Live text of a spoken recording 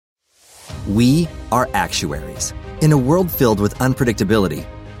We are actuaries. In a world filled with unpredictability,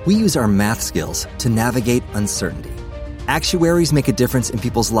 we use our math skills to navigate uncertainty. Actuaries make a difference in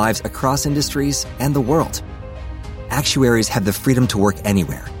people's lives across industries and the world. Actuaries have the freedom to work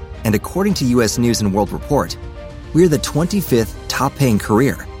anywhere, and according to U.S. News & World Report, we're the 25th top-paying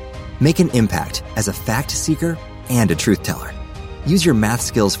career. Make an impact as a fact seeker and a truth teller. Use your math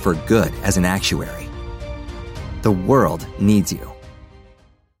skills for good as an actuary. The world needs you.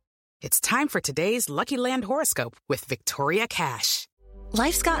 It's time for today's Lucky Land horoscope with Victoria Cash.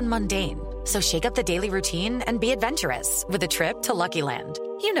 Life's gotten mundane, so shake up the daily routine and be adventurous with a trip to Lucky Land.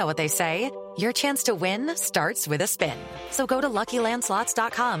 You know what they say, your chance to win starts with a spin. So go to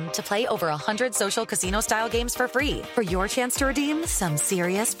LuckyLandSlots.com to play over 100 social casino-style games for free for your chance to redeem some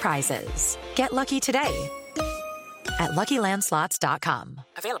serious prizes. Get lucky today at LuckyLandSlots.com.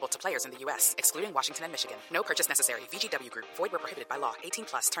 Available to players in the U.S., excluding Washington and Michigan. No purchase necessary. VGW Group. Void where prohibited by law. 18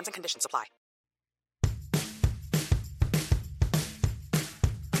 plus. Terms and conditions apply.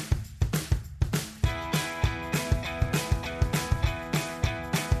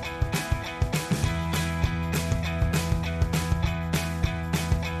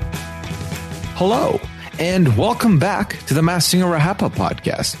 Hello, and welcome back to the Masked Singer RHAPA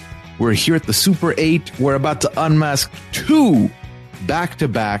podcast. We're here at the Super 8. We're about to unmask 2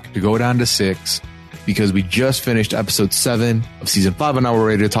 back-to-back to go down to 6 because we just finished episode 7 of season 5, and now we're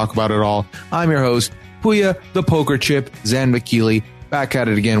ready to talk about it all. I'm your host, Puya, the Poker Chip, Zan McKeely, back at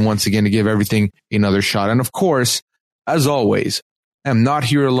it again, once again, to give everything another shot. And of course, as always, I'm not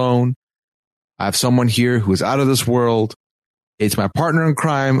here alone. I have someone here who is out of this world. It's my partner in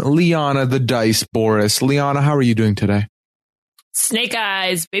crime, Liana the Dice Boris. Liana, how are you doing today? Snake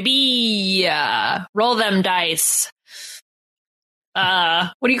eyes, baby. Roll them dice.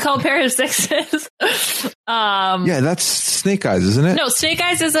 What do you call a pair of sixes? Yeah, that's snake eyes, isn't it? No, snake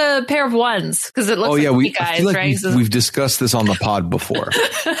eyes is a pair of ones because it looks snake eyes, like right? We've discussed this on the pod before.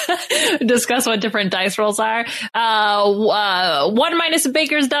 Discuss what different dice rolls are. 1 minus a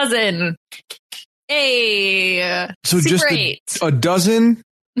baker's dozen. Hey, so just a dozen?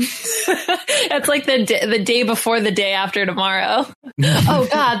 It's like the day before the day after tomorrow. Oh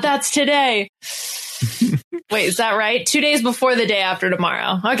God, that's today. Wait, is that right? 2 days before the day after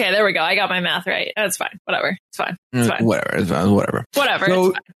tomorrow. Okay, there we go. I got my math right. That's fine. Whatever. It's fine. It's fine. Whatever. So, It's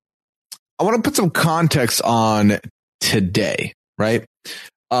fine. I want to put some context on today, right?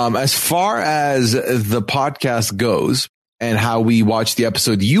 As far as the podcast goes and how we watched the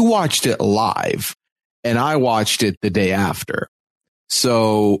episode, you watched it live and I watched it the day after.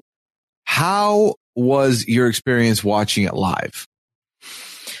 So how was your experience watching it live?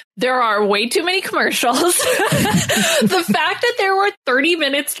 There are way too many commercials. The fact that there were 30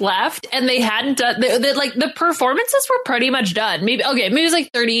 minutes left and they hadn't done the performances were pretty much done. Maybe it was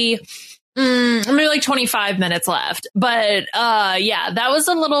like 30, maybe like 25 minutes left. But yeah, that was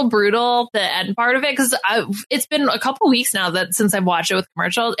a little brutal, the end part of it, because it's been a couple weeks now since I've watched it with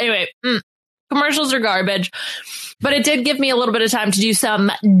commercials. Anyway, commercials are garbage, but it did give me a little bit of time to do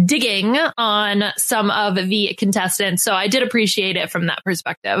some digging on some of the contestants. So I did appreciate it from that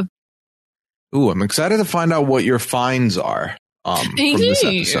perspective. Ooh, I'm excited to find out what your finds are from this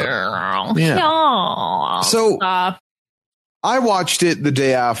episode. Yeah. So I watched it the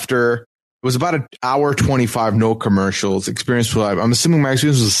day after. It was about an hour 25, no commercials. Experience was, I'm assuming my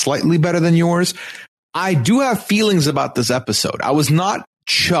experience was slightly better than yours. I do have feelings about this episode. I was not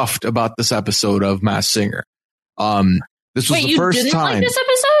chuffed about this episode of Masked Singer. This was the first time. Like this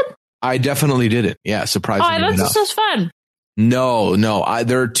episode? I definitely didn't. Yeah, surprisingly. Oh, I thought this was fun. No.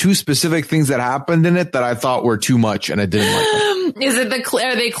 There are 2 specific things that happened in it that I thought were too much, and I didn't like them. Is it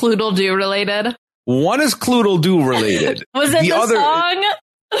are they Cloodle-Doo related? One is Cloodle-Doo related. Was it the other song?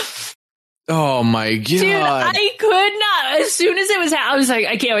 Oh my God. Dude, I could not. As soon as it was, I was like,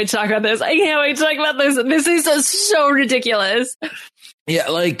 I can't wait to talk about this. I can't wait to talk about this. This is so ridiculous. Yeah,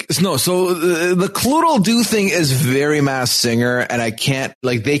 so the Cloodle-Doo thing is very Masked Singer, and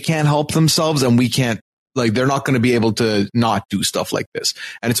they can't help themselves, and we can't, they're not going to be able to not do stuff like this.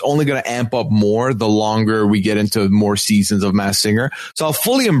 And it's only going to amp up more the longer we get into more seasons of Masked Singer. So I'll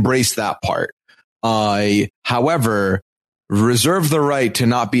fully embrace that part. However, reserve the right to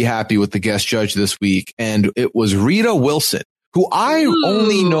not be happy with the guest judge this week. And it was Rita Wilson, who I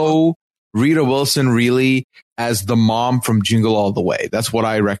only know Rita Wilson really as the mom from Jingle All the Way. That's what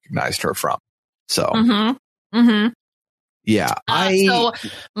I recognized her from. So, yeah. So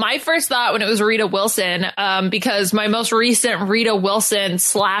my first thought when it was Rita Wilson, because my most recent Rita Wilson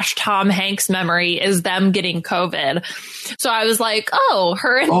 / Tom Hanks memory is them getting COVID. So I was like,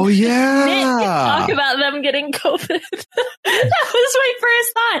 her and Nick can talk about them getting COVID. That was my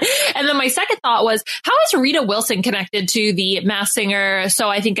first thought. And then my second thought was, how is Rita Wilson connected to the Masked Singer, So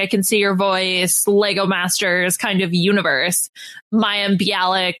I Think I Can See Your Voice, Lego Masters kind of universe? Mayim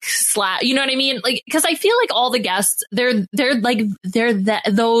Bialik, you know what I mean? Like, because I feel like all the guests, they're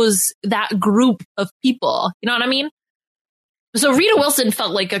that group of people. You know what I mean? So Rita Wilson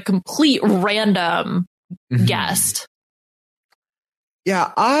felt like a complete random guest.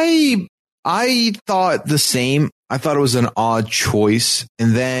 Yeah, I thought the same. I thought it was an odd choice.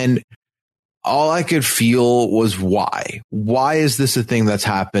 And then all I could feel was why? Why is this a thing that's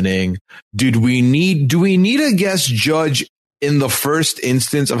happening? Do we need a guest judge in the first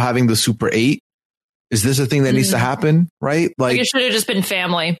instance of having the Super 8? Is this a thing that needs to happen? Right? Like it should have just been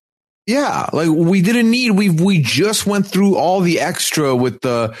family. Yeah, like we didn't need, we just went through all the extra with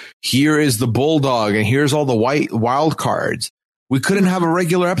here is the Bulldog and here's all the wild cards. We couldn't have a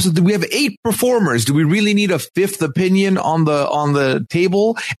regular episode. We have 8 performers. Do we really need a 5th opinion on the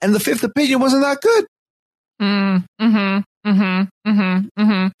table? And the 5th opinion wasn't that good. Yeah,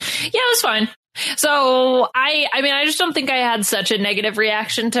 it was fine. So I just don't think I had such a negative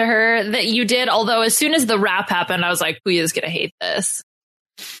reaction to her that you did. Although as soon as the rap happened, I was like, Puya's gonna hate this.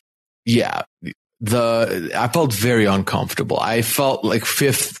 Yeah. I felt very uncomfortable. I felt like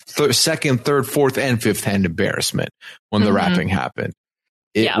second, third, fourth, and 5th hand embarrassment when the rapping happened.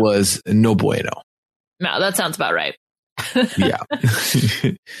 It was no bueno. No, that sounds about right. Yeah.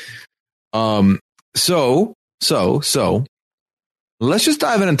 So let's just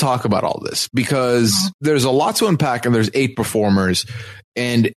dive in and talk about all this, because there's a lot to unpack and there's 8 performers.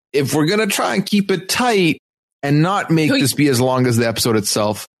 And if we're going to try and keep it tight and not make this be as long as the episode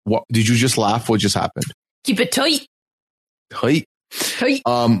itself, what did you just laugh? What just happened? Keep it tight. Tight.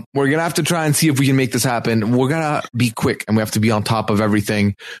 We're going to have to try and see if we can make this happen. We're going to be quick and we have to be on top of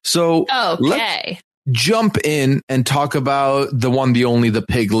everything. So let's jump in and talk about the one, the only, the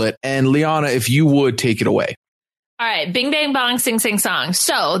Piglet. And Liana, if you would take it away. All right. Bing, bang, bong, sing, sing, song.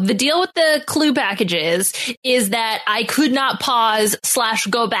 So the deal with the clue packages is that I could not pause /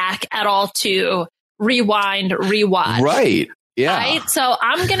 go back at all to rewind, rewatch. Right. Yeah. Right. So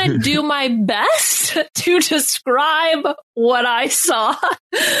I'm going to do my best to describe what I saw.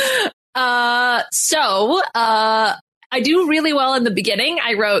 I do really well in the beginning.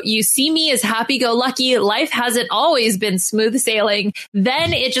 I wrote, you see me as happy-go-lucky. Life hasn't always been smooth sailing.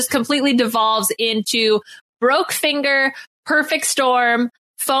 Then it just completely devolves into broke finger, perfect storm,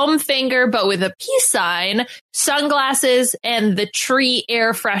 foam finger, but with a peace sign, sunglasses, and the tree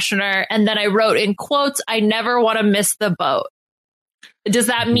air freshener. And then I wrote in quotes, I never want to miss the boat. Does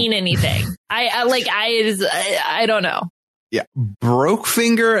that mean anything? I don't know. Yeah. Broke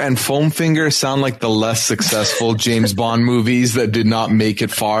finger and foam finger sound like the less successful James Bond movies that did not make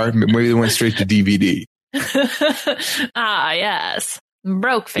it far. Maybe they went straight to DVD. Yes.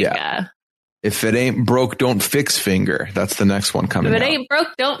 Broke finger. Yeah. If it ain't broke, don't fix finger. That's the next one coming. If it ain't broke,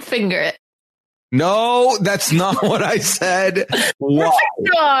 don't finger it. No, that's not what I said. Perfect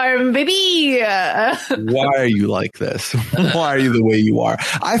storm, baby. Why are you like this? Why are you the way you are?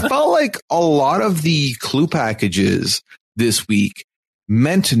 I felt like a lot of the clue packages this week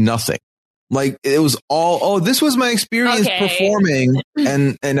meant nothing. Like it was all, this was my experience performing,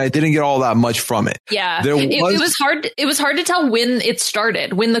 and I didn't get all that much from it. Yeah. It was hard. It was hard to tell when it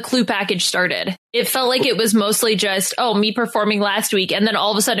started, when the clue package started. It felt like it was mostly just, me performing last week. And then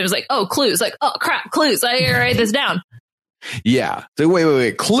all of a sudden it was like, clues, like, oh crap, clues. I gotta write this down. Yeah. So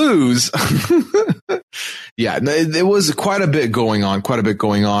wait, clues. Yeah, there was quite a bit going on.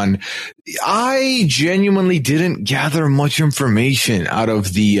 I genuinely didn't gather much information out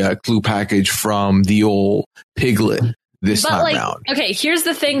of the clue package from the old Piglet this time around. Okay, here's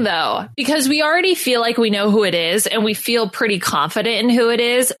the thing though, because we already feel like we know who it is and we feel pretty confident in who it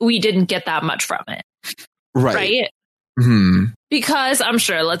is, we didn't get that much from it. Right? Mm-hmm. Because I'm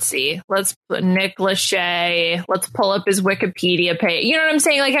sure, let's see, let's put Nick Lachey, let's pull up his Wikipedia page. You know what I'm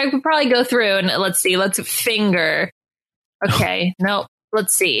saying? Like I could probably go through and let's finger. Okay. Nope.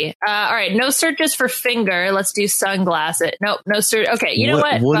 Let's see. All right. No searches for finger. Let's do sunglasses. Nope. No search. Okay. You know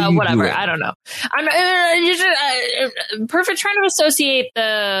what? Whatever. Doing? I don't know. I'm perfect trying to associate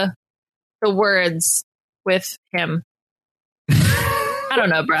the words with him. I don't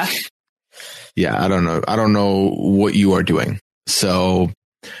know, bruh. Yeah, I don't know. I don't know what you are doing. So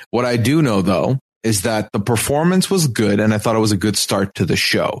what I do know, though, is that the performance was good, and I thought it was a good start to the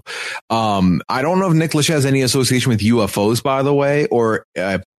show. I don't know if Nick Lachey has any association with UFOs, by the way, or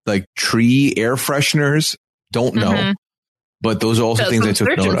like tree air fresheners. Don't know. But those are also things I took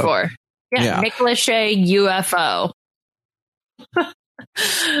note of. Yeah, Nick Lachey UFO.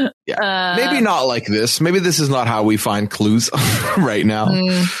 Yeah. Maybe not like this. Maybe this is not how we find clues right now.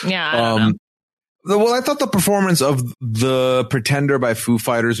 Yeah. I don't know. Well, I thought the performance of The Pretender by Foo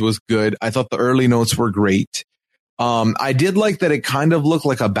Fighters was good. I thought the early notes were great. I did like that it kind of looked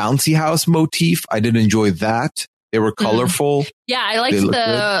like a bouncy house motif. I did enjoy that. They were colorful. Yeah, I liked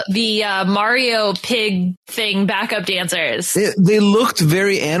the Mario pig thing backup dancers. They looked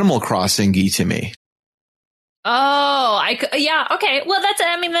very Animal Crossing-y to me. Oh, yeah, okay. Well,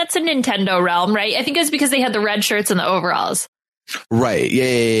 that's a Nintendo realm, right? I think it was because they had the red shirts and the overalls. Right.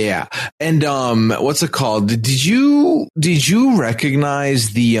 Yeah. And what's it called? Did you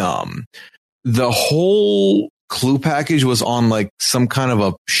recognize the whole clue package was on like some kind of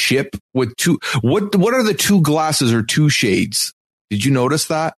a ship with two? What are the two glasses or two shades? Did you notice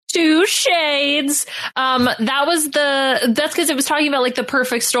that? Two shades. That's because it was talking about like the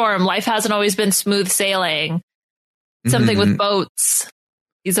perfect storm. Life hasn't always been smooth sailing. Something with boats.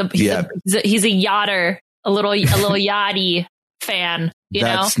 He's a yachter, a little yachty fan.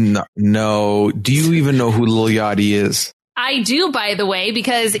 No. Do you even know who Lil Yachty is? I do, by the way,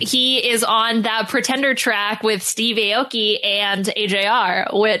 because he is on that Pretender track with Steve Aoki and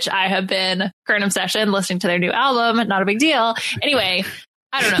AJR, which I have been current obsession listening to their new album. Not a big deal. Anyway,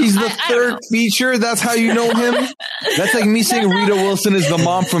 I don't know. He's the third feature. That's how you know him. That's like me saying Rita Wilson is the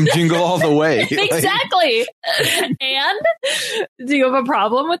mom from Jingle All the Way. Exactly. And do you have a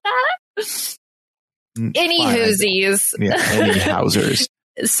problem with that? Any hoosies. Yeah, any housers.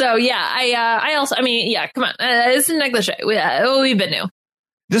 So yeah, I also, come on, it's a negligee. We've been new.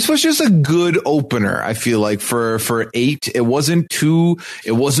 This was just a good opener. I feel like for 8, it wasn't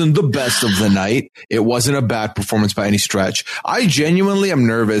the best of the night. It wasn't a bad performance by any stretch. I genuinely am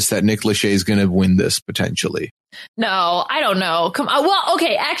nervous that Nick Lachey is going to win this potentially. No, I don't know. Come on. Well,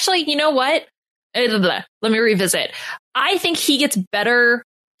 okay. Actually, you know what? Let me revisit. I think he gets better.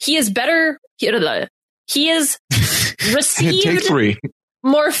 He is better. He is received Take 3.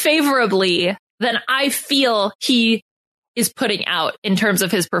 more favorably than I feel he is putting out in terms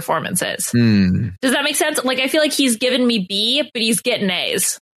of his performances. Does that make sense? Like, I feel like he's given me B, but he's getting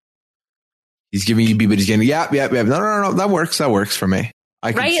A's. He's giving you B, but he's getting, yeah. No. That works for me.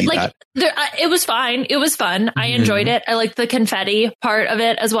 I can see that. It was fine. It was fun. I enjoyed it. I liked the confetti part of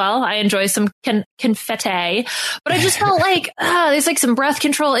it as well. I enjoy some confetti, but I just felt like there's like some breath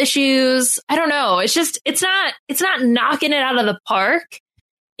control issues. I don't know. It's not knocking it out of the park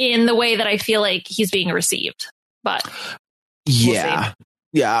in the way that I feel like he's being received. But yeah.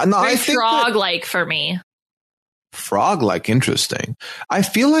 No, very I think frog-like for me. Frog-like, interesting. I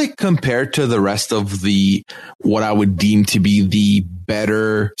feel like compared to the rest of what I would deem to be the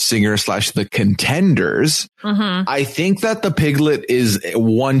better singer / the contenders, I think that the Piglet is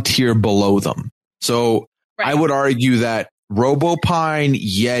one tier below them. So I would argue that Robopine,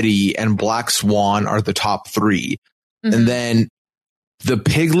 Yeti, and Black Swan are the top 3. And then the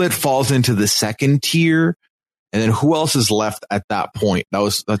Piglet falls into the second tier. And then who else is left at that point?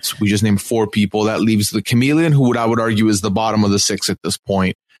 We just named 4 people. That leaves the Chameleon, who I would argue is the bottom of the 6 at this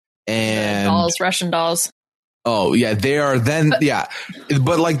point. And Russian dolls. Oh yeah, they are then.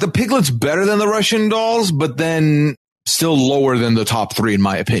 But like the Piglet's better than the Russian dolls, but then still lower than the top 3 in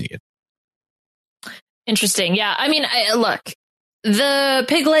my opinion. Interesting. Yeah. I mean, look, the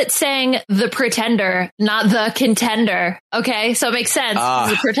Piglet sang The Pretender, not The Contender. Okay. So it makes sense.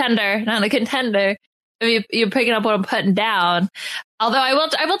 It's a pretender, not a contender. I mean, you're picking up what I'm putting down. Although I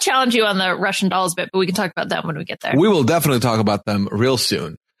will challenge you on the Russian dolls bit, but we can talk about them when we get there. We will definitely talk about them real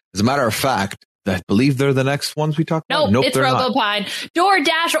soon. As a matter of fact, I believe they're the next ones we talk about. Nope, it's Robopine.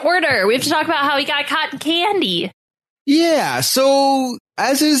 DoorDash order. We have to talk about how he got cotton candy. Yeah. So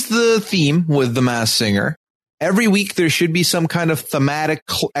as is the theme with The Masked Singer, every week there should be some kind of thematic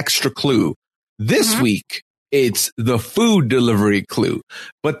extra clue. This week, it's the food delivery clue.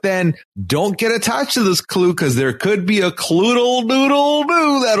 But then don't get attached to this clue because there could be a cloodle doodle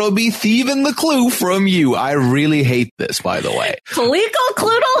doo that'll be thieving the clue from you. I really hate this, by the way. Cleekle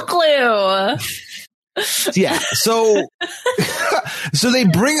cloodle clue. Yeah. So they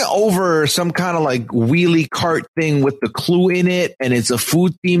bring over some kind of like wheelie cart thing with the clue in it. And it's a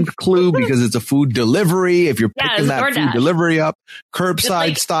food themed clue because it's a food delivery. If you're picking that DoorDash food delivery up, curbside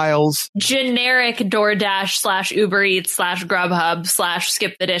like styles, generic DoorDash / Uber Eats / Grubhub /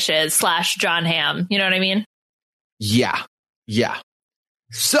 Skip the Dishes / John Hamm. You know what I mean? Yeah.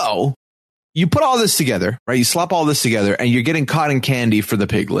 So you put all this together, right? You slap all this together and you're getting cotton candy for the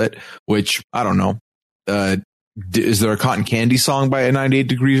Piglet, which I don't know. Is there a cotton candy song by 98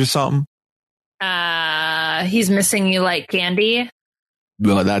 Degrees or something? He's missing you like candy.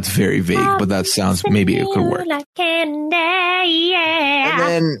 Well, that's very vague, but that sounds maybe it could work. Like candy, yeah. And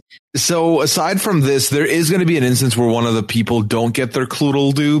then, so aside from this, there is going to be an instance where one of the people don't get their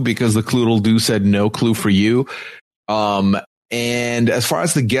Cluedle-Doo because the Cluedle-Doo said no clue for you. And as far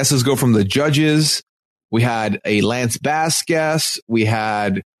as the guesses go from the judges, we had a Lance Bass guess, we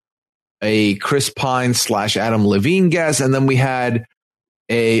had a Chris Pine / Adam Levine guess, and then we had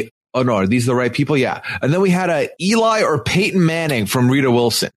a, oh no, are these the right people? Yeah. And then we had a Eli or Peyton Manning from Rita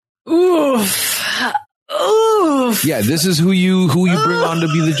Wilson. Oof. Oof. Yeah, this is who you bring on to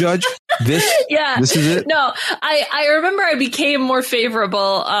be the judge? This is it? No, I remember I became more favorable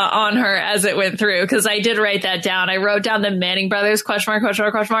on her as it went through because I did write that down. I wrote down the Manning brothers, ?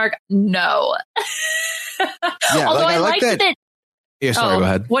 No. Yeah, although like, I liked that. it. Yeah, sorry, go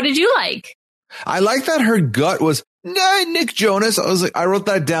ahead. What did you like? I like that her gut was Nick Jonas. I wrote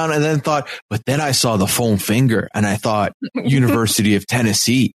that down and then thought, but then I saw the foam finger and I thought University of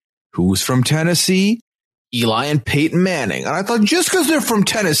Tennessee. Who's from Tennessee? Eli and Peyton Manning. And I thought just because they're from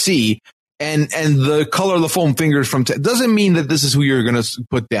Tennessee and the color of the foam fingers from doesn't mean that this is who you're going to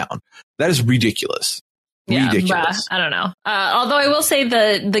put down. That is ridiculous. Yeah, ridiculous. I don't know. Although I will say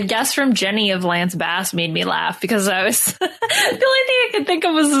the guess from Jenny of Lance Bass made me laugh because I was the only thing I could think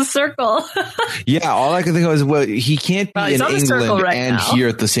of was the circle. Yeah, all I could think of was, well, he can't be in England and here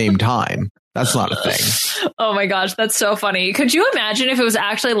at the same time. That's not a thing. Oh my gosh, that's so funny. Could you imagine if it was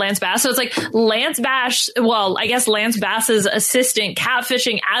actually Lance Bass? So it's like Lance Bass, well, I guess Lance Bass's assistant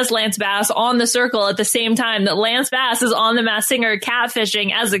catfishing as Lance Bass on the circle at the same time that Lance Bass is on The Masked Singer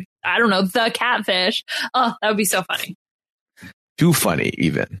catfishing as the catfish. Oh, that would be so funny. Too funny,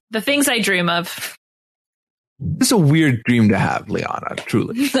 even. The things I dream of. It's a weird dream to have, Liana,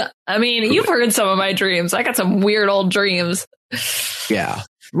 truly. I mean, you've heard some of my dreams. I got some weird old dreams. Yeah.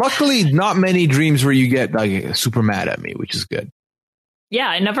 Luckily, not many dreams where you get like super mad at me, which is good. Yeah,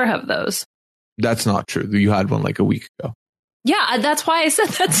 I never have those. That's not true. You had one like a week ago. Yeah, that's why I said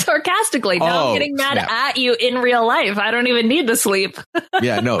that sarcastically. Now I'm getting mad at you in real life. I don't even need to sleep.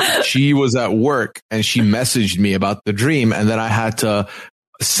 Yeah, no, she was at work and she messaged me about the dream, and then I had to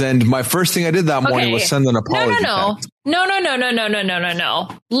send my first thing I did that morning was send an apology. No.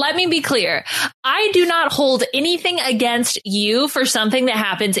 Let me be clear. I do not hold anything against you for something that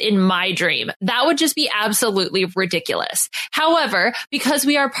happens in my dream. That would just be absolutely ridiculous. However, because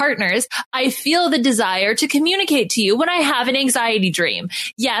we are partners, I feel the desire to communicate to you when I have an anxiety dream.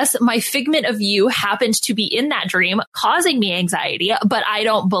 Yes, my figment of you happened to be in that dream, causing me anxiety, but I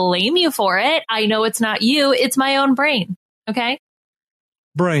don't blame you for it. I know it's not you. It's my own brain. Okay?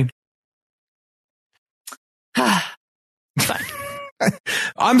 Brain. Fine.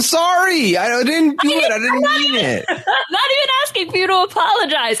 I'm sorry. I didn't do it. I didn't mean it. Not even asking for you to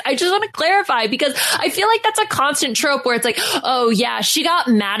apologize. I just want to clarify because I feel like that's a constant trope where it's like, oh yeah, she got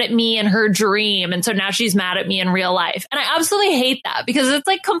mad at me in her dream. And so now she's mad at me in real life. And I absolutely hate that because it's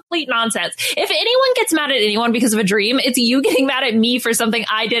like complete nonsense. If anyone gets mad at anyone because of a dream, it's you getting mad at me for something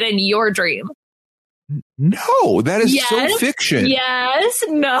I did in your dream. No, that is so fiction. Yes.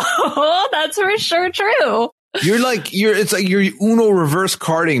 No, that's for sure true. It's like you're Uno reverse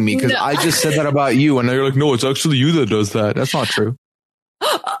carding me because I just said that about you. And you're like, no, it's actually you that does that. That's not true.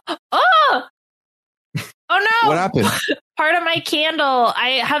 Oh no. What happened? Part of my candle.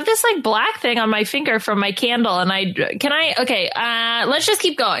 I have this like black thing on my finger from my candle. And let's just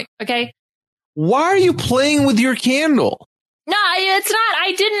keep going. Okay. Why are you playing with your candle? No, it's not.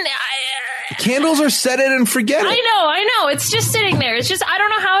 I didn't. Candles are set it and forget it. I know. It's just sitting there. It's just, I don't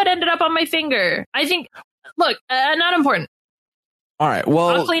know how it ended up on my finger. I think, look, not important. All right. Well,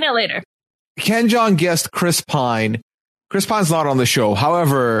 I'll clean it later. Ken John guessed Chris Pine. Chris Pine's not on the show.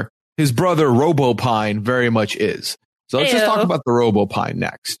 However, his brother Robo Pine very much is. So let's just talk about the Robo Pine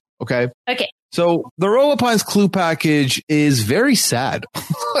next. Okay. Okay. So the Robo Pine's clue package is very sad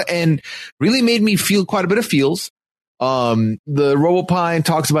and really made me feel quite a bit of feels. The RoboPine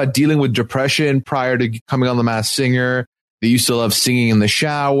talks about dealing with depression prior to coming on The Masked Singer. They used to love singing in the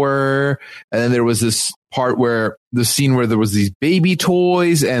shower. And then there was this part where the scene where there was these baby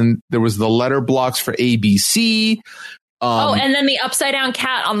toys and there was the letter blocks for ABC. And then the upside down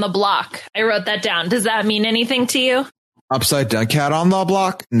cat on the block. I wrote that down. Does that mean anything to you? Upside down cat on the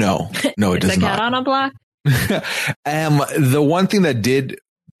block? No, it does not. It's a cat on a block? The one thing that did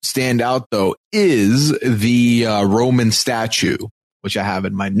stand out though is the Roman statue, which I have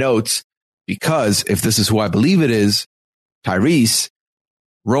in my notes, because if this is who I believe it is, Tyrese,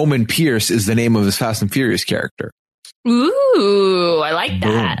 Roman Pierce is the name of his Fast and Furious character. Ooh, I like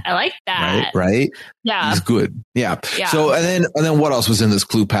that. Boom. I like that. Right? Yeah. He's good. Yeah. So, and then what else was in this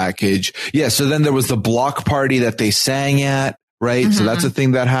clue package? Yeah. So then there was the block party that they sang at, right? So that's a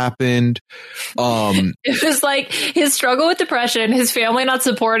thing that happened. It was like his struggle with depression, his family not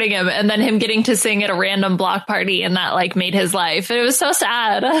supporting him, and then him getting to sing at a random block party, and that like made his life. It was so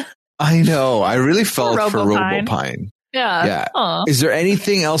sad. I know. I really felt for Robopine. Yeah. Aww. Is there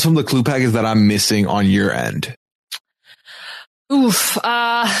anything else from the clue package that I'm missing on your end? Oof.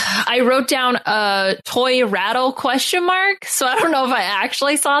 I wrote down a toy rattle ? So I don't know if I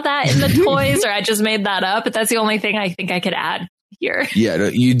actually saw that in the toys or I just made that up, but that's the only thing I think I could add here. Yeah,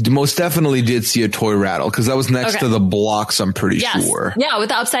 you most definitely did see a toy rattle because that was next to the blocks, I'm pretty sure. Yeah, with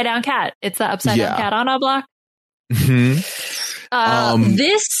the upside down cat. It's the upside down cat on a block. Mm-hmm.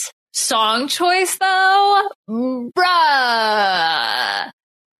 This song choice though, bruh.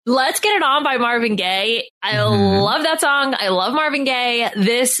 Let's Get It On by Marvin Gaye. I love that song. I love Marvin Gaye.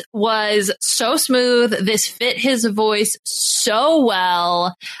 This was so smooth. This fit his voice so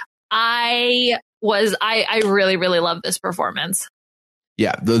well. I really, really love this performance.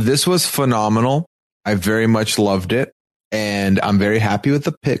 Yeah, this was phenomenal. I very much loved it. And I'm very happy with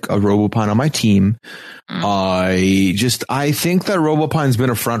the pick of Robopine on my team. I think that Robopine's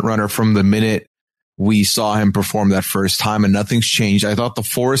been a front runner from the minute we saw him perform that first time, and nothing's changed. I thought the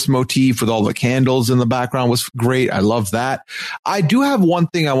forest motif with all the candles in the background was great. I love that. I do have one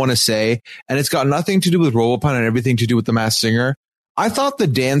thing I want to say, and it's got nothing to do with Robopine and everything to do with The Masked Singer. I thought the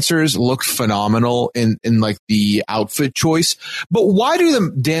dancers looked phenomenal in like the outfit choice, but why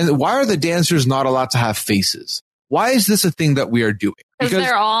are the dancers not allowed to have faces? Why is this a thing that we are doing? Because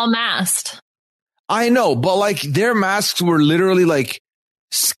they're all masked. I know, but like their masks were literally like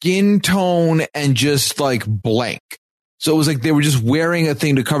skin tone and just like blank. So it was like they were just wearing a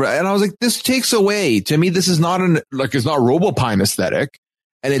thing to cover. And I was like, this takes away. To me, this is not it's not Robopine aesthetic,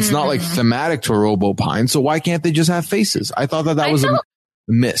 and it's not like thematic to Robopine. So why can't they just have faces? I thought that was a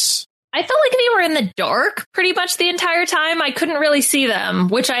miss. I felt like they were in the dark pretty much the entire time. I couldn't really see them,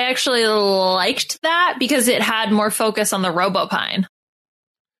 which I actually liked that because it had more focus on the Robopine.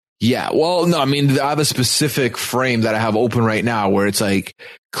 Yeah, well, no, I mean, I have a specific frame that I have open right now where it's like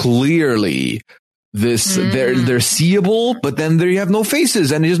clearly this they're seeable, but then there you have no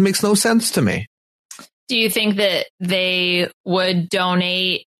faces, and it just makes no sense to me. Do you think that they would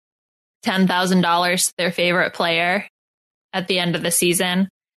donate $10,000 to their favorite player at the end of the season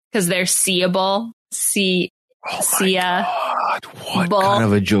because they're seeable? God, what kind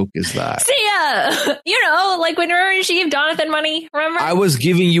of a joke is that? Sia! You know, like when she gave Jonathan money, remember? I was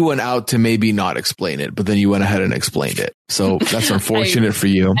giving you an out to maybe not explain it, but then you went ahead and explained it. So that's unfortunate for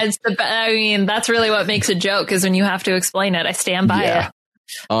you. That's really what makes a joke is when you have to explain it. I stand by it.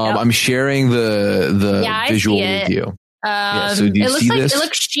 I'm sharing the visual with you. So do you see this? It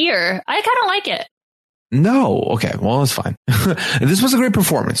looks sheer. I kind of like it. No. Okay. Well, it's fine. This was a great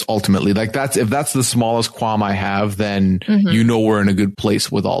performance. Ultimately, like if that's the smallest qualm I have, then you know we're in a good place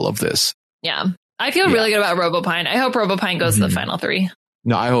with all of this. Yeah. I feel really good about Robopine. I hope Robopine goes to the final three.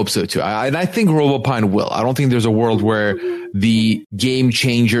 No, I hope so too. I think Robopine will. I don't think there's a world where the game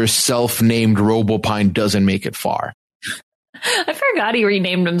changer self-named Robopine doesn't make it far. I forgot he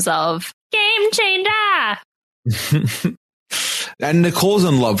renamed himself. Game changer. And Nicole's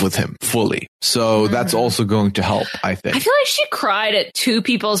in love with him fully. So that's also going to help, I think. I feel like she cried at two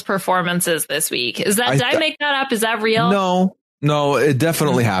people's performances this week. Did I make that up? Is that real? No, it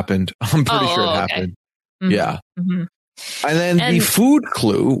definitely happened. I'm pretty sure it happened. Okay. Yeah. And then the food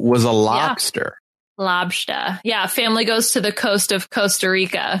clue was a lobster. Yeah. Lobster. Yeah. Family goes to the coast of Costa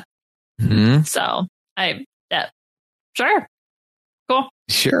Rica. So sure. Cool.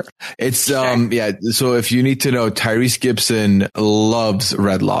 Sure. It's, so if you need to know, Tyrese Gibson loves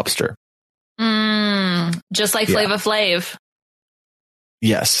Red Lobster. Just like Flava Flav.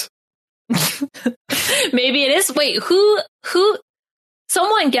 Yes. Maybe it is. Wait, who,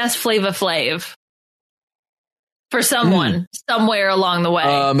 someone guessed Flava Flav for someone somewhere along the way,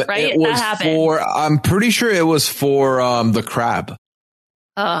 right? It was I'm pretty sure it was for, the crab.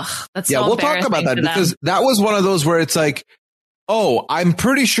 Ugh, that's so we'll talk about that because that was one of those where it's like, oh, I'm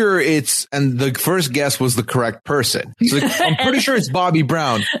pretty sure and the first guess was the correct person. So I'm pretty sure it's Bobby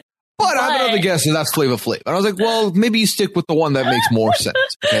Brown, but I have another guess and that's Flava Flav. And I was like, well, maybe you stick with the one that makes more sense.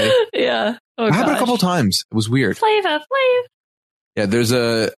 Okay. Yeah. It happened a couple times. It was weird. Flava Flav. Yeah. There's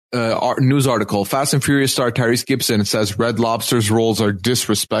a news article. Fast and Furious star Tyrese Gibson says Red Lobster's roles are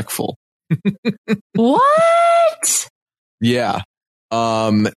disrespectful. What? Yeah.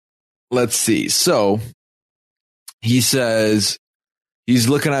 Let's see. So he says, he's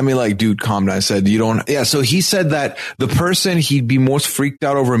looking at me like, dude, calm down. I said, so he said that the person he'd be most freaked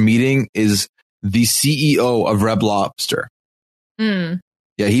out over meeting is the CEO of Red Lobster. Yeah.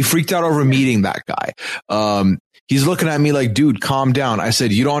 Yeah, he freaked out over meeting that guy. He's looking at me like, dude, calm down. I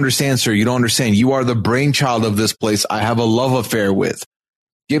said, you don't understand, sir. You don't understand. You are the brainchild of this place I have a love affair with.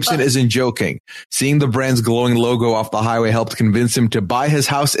 Gibson isn't joking. Seeing the brand's glowing logo off the highway helped convince him to buy his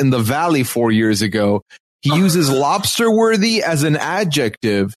house in the valley 4 years ago. He uses lobster-worthy as an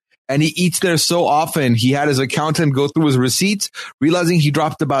adjective, and he eats there so often, he had his accountant go through his receipts, realizing he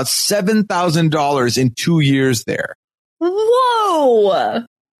dropped about $7,000 in 2 years there. Whoa!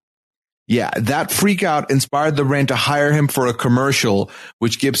 Yeah, that freak out inspired the brand to hire him for a commercial,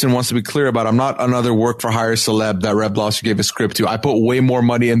 which Gibson wants to be clear about. I'm not another work for hire celeb that Red Lobster gave a script to. I put way more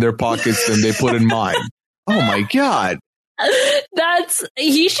money in their pockets than they put in mine. Oh my God.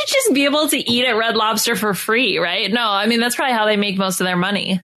 He should just be able to eat at Red Lobster for free, right? No, I mean, that's probably how they make most of their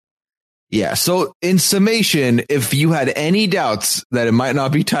money. Yeah. So in summation, if you had any doubts that it might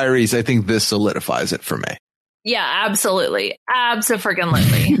not be Tyrese, I think this solidifies it for me. Yeah, absolutely.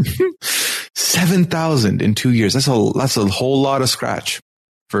 Abso-freaking-lutely. 7,000 in 2 years. That's a whole lot of scratch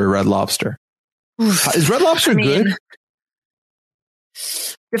for Red Lobster. Is Red Lobster good?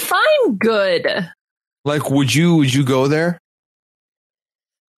 Define good. Like, would you go there?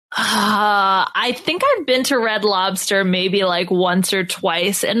 I think I've been to Red Lobster maybe like once or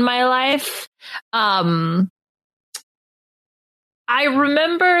twice in my life. I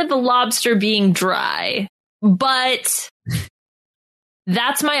remember the lobster being dry, but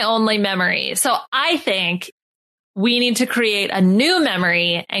that's my only memory. So I think we need to create a new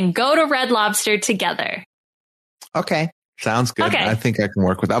memory and go to Red Lobster together. Okay. Sounds good. Okay. I think I can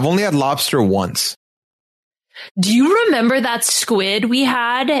work with that. I've only had lobster once. Do you remember that squid we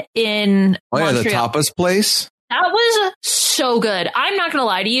had in Montreal? The tapas place? That was so good. I'm not going to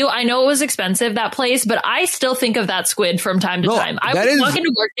lie to you. I know it was expensive, that place, but I still think of that squid from time to time. I was walking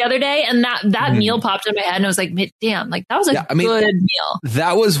to work the other day and that meal popped in my head and I was like, damn, like that was a good meal.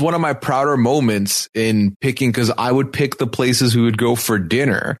 That was one of my prouder moments in picking, because I would pick the places we would go for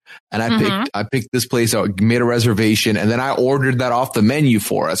dinner. And I picked this place out, made a reservation, and then I ordered that off the menu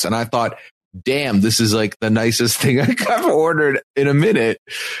for us. And I thought, damn, this is like the nicest thing I've ordered in a minute.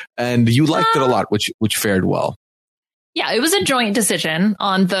 And you liked it a lot, which fared well. Yeah, it was a joint decision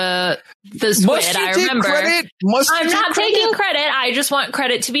on the squid. I remember. I'm not taking credit. I just want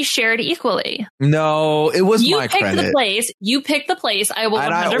credit to be shared equally. No, it was my credit. You picked the place. I will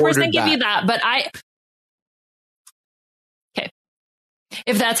 100% give you that. But okay.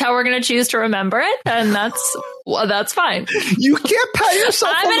 If that's how we're going to choose to remember it, then that's fine. You can't pat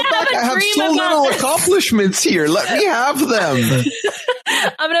yourself on the back. I have so little accomplishments here. Let me have them.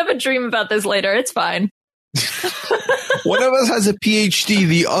 I'm going to have a dream about this later. It's fine. One of us has a PhD.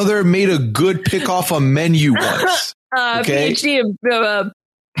 The other made a good pick off a menu once. Okay? PhD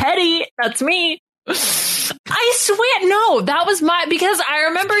petty. That's me. I swear, no, that was because I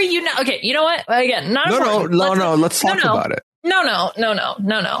remember okay, you know what? Again, not let's talk about it. No.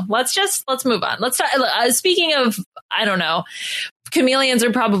 Let's move on. Let's talk. Speaking of, I don't know, chameleons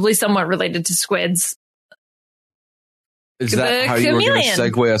are probably somewhat related to squids. Is that how you were going to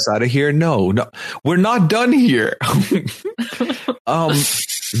segue us out of here? No, we're not done here.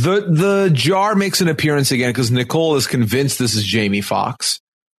 The jar makes an appearance again because Nicole is convinced this is Jamie Foxx.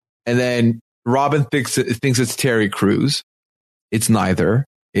 And then Robin thinks it's Terry Crews. It's neither.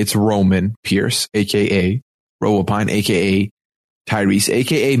 It's Roman Pierce, a.k.a. Robopine, a.k.a. Tyrese,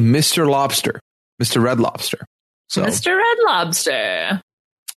 a.k.a. Mr. Lobster, Mr. Red Lobster. So, Mr. Red Lobster.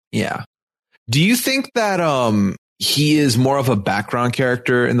 Yeah. Do you think that he is more of a background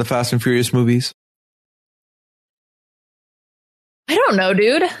character in the Fast and Furious movies? I don't know,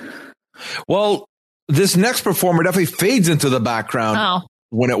 dude. Well, this next performer definitely fades into the background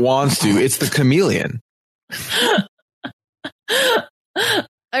when it wants to. It's the chameleon.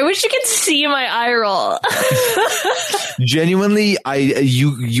 I wish you could see my eye roll. Genuinely,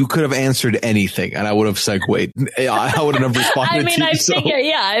 you could have answered anything, and I would have segued. I wouldn't have responded.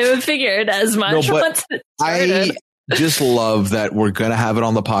 I figured as much. No, but I just love that we're gonna have it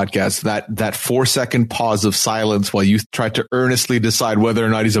on the podcast. That 4-second pause of silence while you try to earnestly decide whether or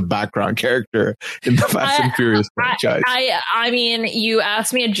not he's a background character in the Fast and Furious franchise. I mean, you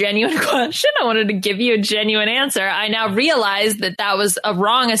asked me a genuine question. I wanted to give you a genuine answer. I now realize that was a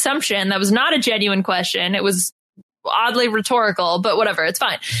wrong assumption. That was not a genuine question. It was oddly rhetorical, but whatever, it's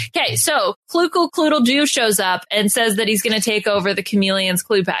fine. Okay, so Cluckle Cloodle Doo shows up and says that he's going to take over the Chameleon's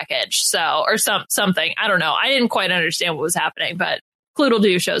clue package. So, or something. I don't know. I didn't quite understand what was happening, but Cloodle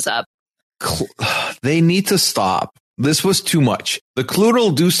Doo shows up. They need to stop. This was too much. The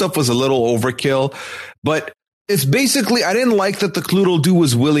Cloodle Doo stuff was a little overkill, but It's basically, I didn't like that the Cloodle-Doo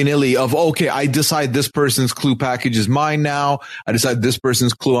was willy-nilly of, okay, I decide this person's clue package is mine now. I decide this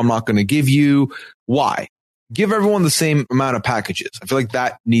person's clue I'm not going to give you. Why? Give everyone the same amount of packages. I feel like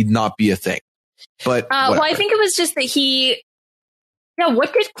that need not be a thing. But well, I think it was just that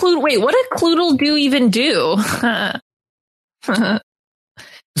what did Cloodle-Doo even do?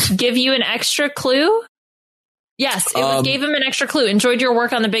 Give you an extra clue? Yes, gave him an extra clue. Enjoyed your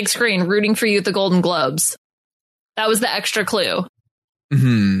work on the big screen, rooting for you at the Golden Globes. That was the extra clue.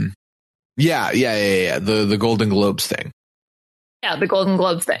 Hmm. Yeah. The Golden Globes thing. Yeah, the Golden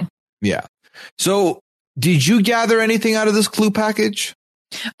Globes thing. Yeah. So, did you gather anything out of this clue package?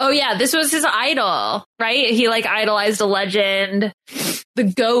 Oh yeah, this was his idol, right? He idolized a legend, the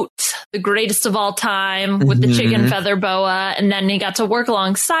GOAT, the greatest of all time, with the chicken feather boa, and then he got to work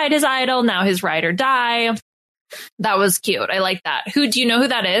alongside his idol. Now his ride or die. That was cute. I like that. Do you know who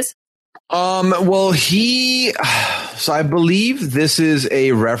that is? Well, so I believe this is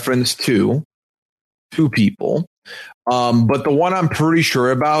a reference to two people. But the one I'm pretty sure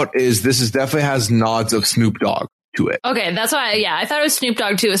about is this definitely has nods of Snoop Dogg to it. Okay, that's why. Yeah, I thought it was Snoop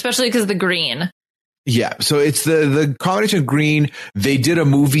Dogg too, especially because of the green. Yeah, so it's the combination of green. They did a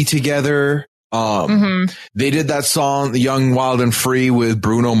movie together. They did that song, "Young, Wild, and Free" with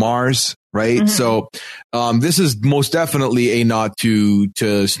Bruno Mars, right? So, this is most definitely a nod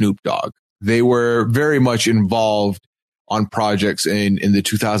to Snoop Dogg. They were very much involved on projects in the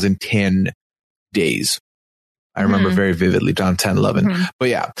 2010 days. I remember very vividly, 10, 11. But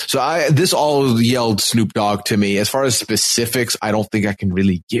yeah, so this all yelled Snoop Dogg to me. As far as specifics, I don't think I can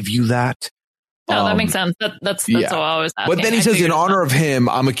really give you that. No, that makes sense. That's all I was asking. But then he says, in honor of him,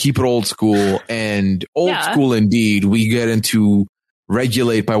 I'm going to keep it old school. And old school indeed, we get into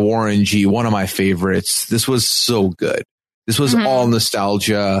Regulate by Warren G, one of my favorites. This was so good. This was all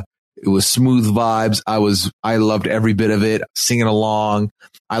nostalgia. It was smooth vibes. I loved every bit of it, singing along.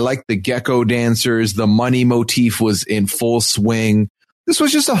 I liked the gecko dancers. The money motif was in full swing. This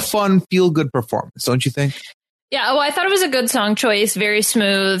was just a fun, feel-good performance, don't you think? Yeah, well, I thought it was a good song choice, very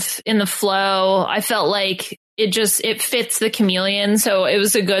smooth in the flow. I felt like it fits the Chameleon, so it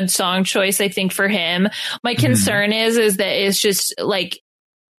was a good song choice, I think, for him. My concern is that it's just the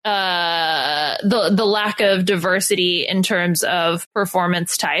lack of diversity in terms of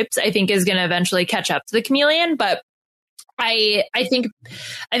performance types, I think, is going to eventually catch up to the Chameleon. But I think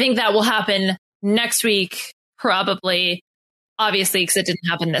that will happen next week, probably. Obviously, because it didn't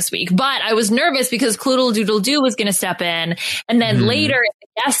happen this week. But I was nervous because Cloodle-Doodle-Doo was going to step in. And then later in the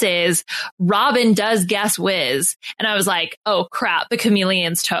guesses, Robin does guess Wiz. And I was like, oh, crap, the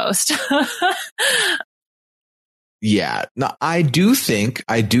Chameleon's toast. Yeah, no, I do think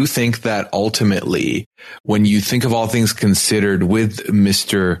that ultimately, when you think of all things considered with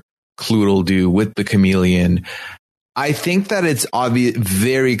Mr. Cloodle-Doo, with the Chameleon, I think that it's obvious,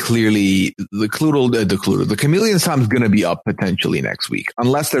 very clearly, the Chameleon's time is going to be up potentially next week,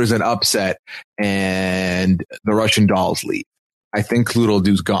 unless there's an upset and the Russian dolls leave. I think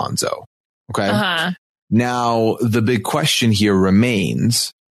Cloodle-Doo's gonzo. Okay. Now, the big question here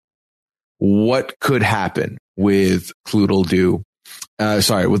remains, what could happen with Cloodle-Doo?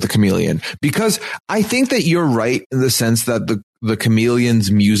 With the Chameleon, because I think that you're right in the sense that the Chameleon's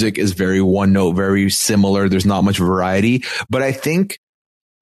music is very one note, very similar. There's not much variety, but I think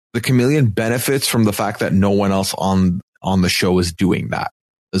the Chameleon benefits from the fact that no one else on the show is doing that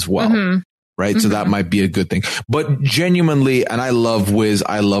as well. Right. So that might be a good thing, but genuinely, and I love Wiz.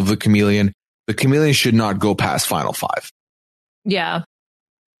 I love the Chameleon. The Chameleon should not go past Final Five. Yeah.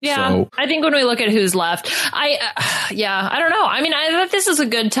 Yeah, so, I think when we look at who's left, I don't know. I mean, I thought this is a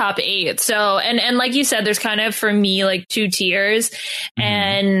good top 8. So, and like you said, there's kind of, for me, like 2 tiers.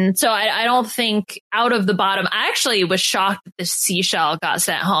 And so I don't think out of the bottom, I actually was shocked that the seashell got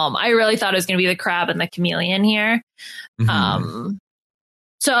sent home. I really thought it was going to be the crab and the Chameleon here.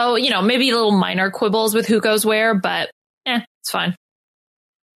 So, maybe little minor quibbles with who goes where, but it's fine.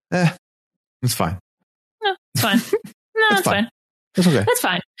 It's fine. No, it's fine. No, it's fine. That's okay. That's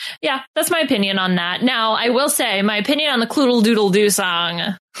fine. Yeah, that's my opinion on that. Now, I will say my opinion on the Cloodle-Doodle-Doo song,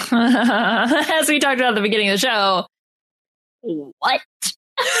 as we talked about at the beginning of the show. What?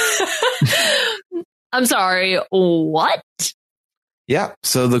 I'm sorry. What? Yeah.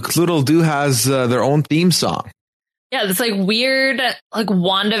 So the Cloodle-Doo has their own theme song. Yeah, this like weird, like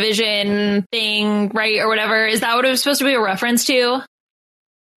WandaVision thing, right? Or whatever. Is that what it was supposed to be a reference to?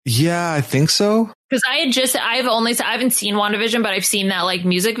 Yeah, I think so. Because I haven't seen WandaVision, but I've seen that like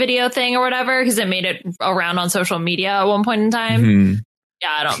music video thing or whatever, because it made it around on social media at one point in time. Yeah,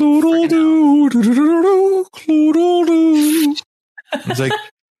 I don't know. Cloodle-Doo. It's like,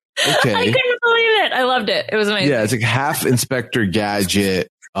 Okay. I couldn't believe it. I loved it. It was amazing. Yeah, it's like half Inspector Gadget,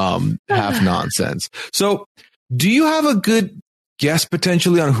 half nonsense. So, do you have a good guess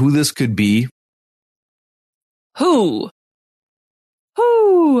potentially on who this could be? Who?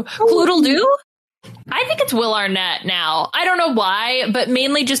 Cloodle Doo? I think it's Will Arnett now. I don't know why, but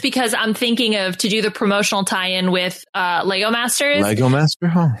mainly just because I'm thinking of to do the promotional tie-in with Lego Masters. Lego Master,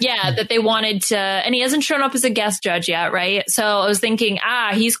 huh? Yeah, that they wanted to, and he hasn't shown up as a guest judge yet, right? So I was thinking,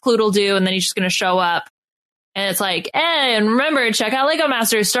 he's Cloodle Doo, and then he's just going to show up. And it's like, and remember, check out Lego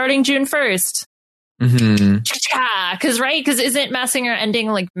Masters starting June 1st. Because isn't Masked Singer ending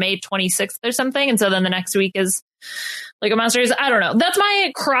like May 26th or something? And so then the next week is Lego Masters. I don't know. That's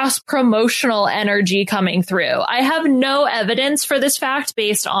my cross promotional energy coming through. I have no evidence for this fact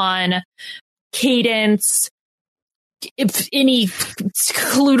based on cadence, if any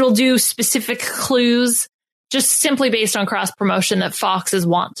Cloodle Doo specific clues, just simply based on cross promotion that Foxes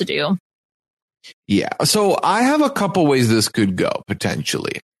want to do. Yeah. So I have a couple ways this could go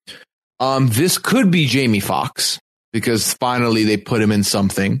potentially. This could be Jamie Foxx because finally they put him in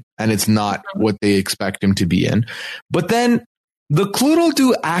something and it's not what they expect him to be in. But then the Cloodle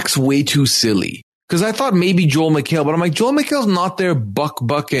Doo acts way too silly because I thought maybe Joel McHale, but I'm like, Joel McHale's not there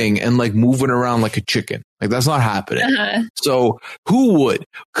bucking and like moving around like a chicken. Like that's not happening. So who would?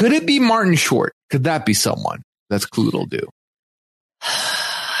 Could it be Martin Short? Could that be someone that's Cloodle Doo?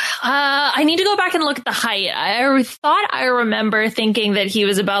 I need to go back and look at the height. I thought I remember thinking that he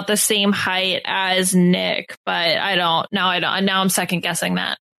was about the same height as Nick, but I don't. Now I'm second guessing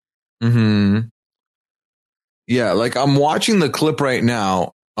that. Yeah, like I'm watching the clip right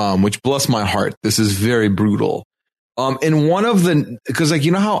now, which bless my heart. This is very brutal. In one of the, because like,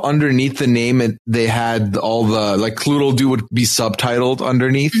 you know how underneath the name they had all the, like Cloodle Doo would be subtitled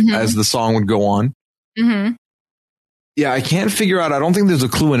underneath as the song would go on. Yeah, I can't figure out. I don't think there's a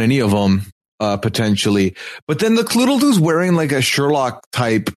clue in any of them, potentially. But then the Cloodle Doo's wearing like a Sherlock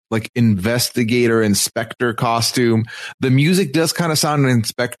type, like investigator, inspector costume. The music does kind of sound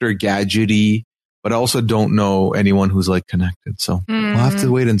Inspector Gadget-y, but I also don't know anyone who's like connected. So we'll have to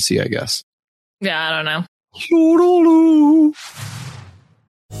wait and see, I guess. Yeah, I don't know. Cloodle Doo.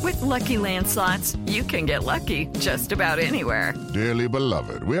 With Lucky Land Slots, you can get lucky just about anywhere. Dearly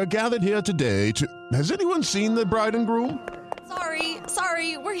beloved, we are gathered here today to... Has anyone seen the bride and groom?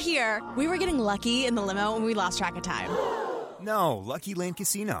 Sorry, we're here. We were getting lucky in the limo and we lost track of time. No, Lucky Land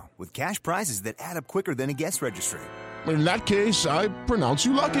Casino, with cash prizes that add up quicker than a guest registry. In that case, I pronounce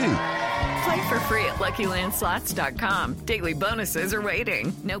you lucky. Play for free at LuckyLandSlots.com. Daily bonuses are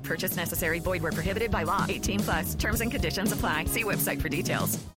waiting. No purchase necessary. Void where prohibited by law. 18+. Terms and conditions apply. See website for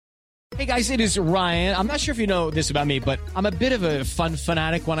details. Hey guys, it is Ryan. I'm not sure if you know this about me, but I'm a bit of a fun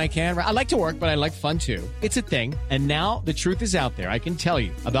fanatic when I can. I like to work, but I like fun too. It's a thing. And now the truth is out there. I can tell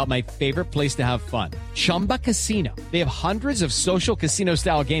you about my favorite place to have fun. Chumba Casino. They have hundreds of social casino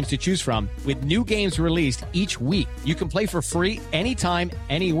style games to choose from with new games released each week. You can play for free anytime,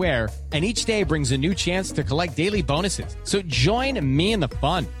 anywhere. And each day brings a new chance to collect daily bonuses. So join me in the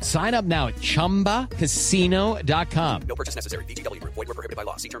fun. Sign up now at ChumbaCasino.com. No purchase necessary. VGW Group. Void where prohibited by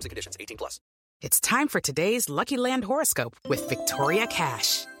law. See terms and conditions. 18+. It's time for today's Lucky Land horoscope with Victoria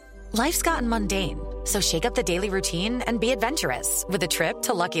Cash. Life's gotten mundane, so shake up the daily routine and be adventurous with a trip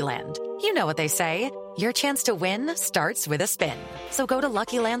to Lucky Land. You know what they say. Your chance to win starts with a spin. So go to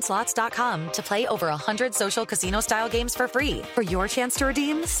LuckyLandSlots.com to play over 100 social casino-style games for free for your chance to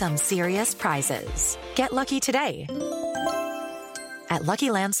redeem some serious prizes. Get lucky today at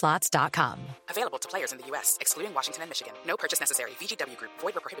LuckyLandSlots.com. Available to players in the U.S., excluding Washington and Michigan. No purchase necessary. VGW Group.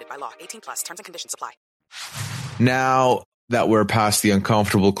 Void where prohibited by law. 18+. Terms and conditions apply. Now that we're past the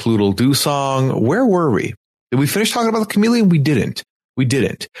uncomfortable Cloodle Doo song, where were we? Did we finish talking about the Chameleon? We didn't.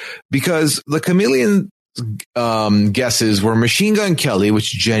 Because the Chameleon guesses were Machine Gun Kelly,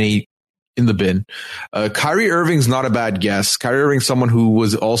 which Jenny in the bin. Kyrie Irving's not a bad guess. Kyrie Irving's someone who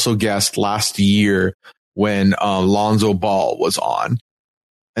was also guessed last year when Lonzo Ball was on.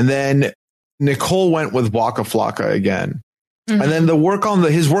 And then Nicole went with Waka Flocka again. And then his work on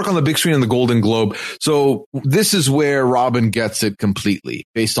the big screen and the Golden Globe. So this is where Robin gets it completely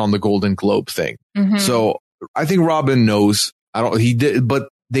based on the Golden Globe thing. So I think Robin knows. He did, but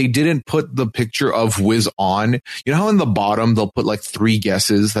they didn't put the picture of Wiz on. You know how in the bottom they'll put like 3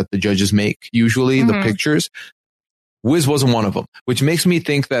 guesses that the judges make, usually the pictures. Wiz wasn't one of them, which makes me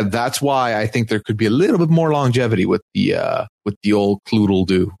think that that's why I think there could be a little bit more longevity with the old Cloodle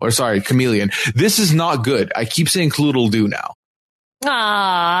Doo, or sorry, Chameleon. This is not good. I keep saying Cloodle Doo now.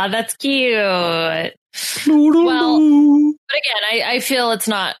 Ah, that's cute. Cloodle Doo. But again, I feel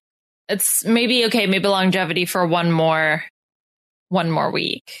it's maybe longevity for one more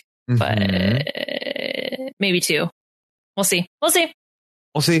week. but maybe 2. We'll see. We'll see.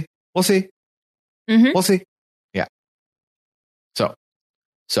 Mm-hmm. We'll see. Yeah. So,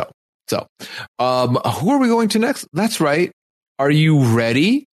 who are we going to next? That's right. Are you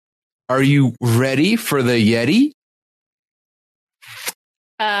ready? Are you ready for the Yeti?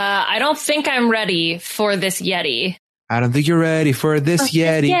 I don't think I'm ready for this Yeti. I don't think you're ready for this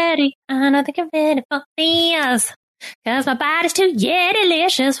Yeti. I don't think I'm ready for this. Cause my body's too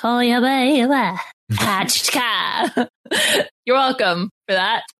Yeti-licious for you, baby. You're welcome for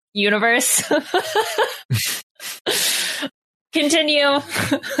that, universe. Continue.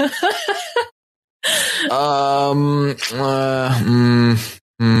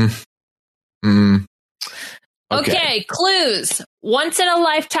 Okay, clues. Once in a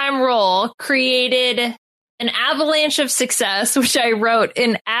lifetime role created an avalanche of success, which I wrote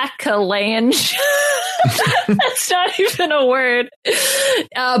in avalanche. That's not even a word.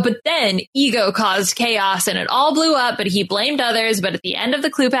 But then ego caused chaos and it all blew up, but he blamed others. But at the end of the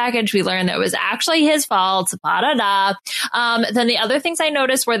clue package, we learned that it was actually his fault. Then the other things I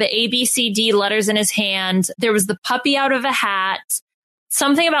noticed were the A, B, C, D letters in his hand. There was the puppy out of a hat,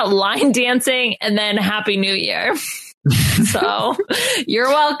 something about line dancing, and then Happy New Year. So you're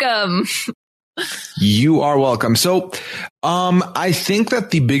welcome. You are welcome. So, I think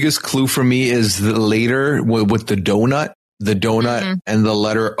that the biggest clue for me is the later with the donut and the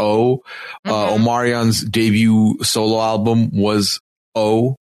letter O. Omarion's debut solo album was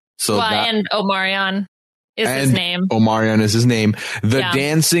O. So and Omarion is his name. Omarion is his name. The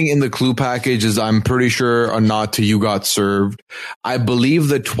dancing in the clue package is, I'm pretty sure, a nod to You Got Served. I believe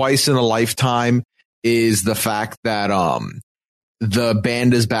the twice in a lifetime is the fact that, the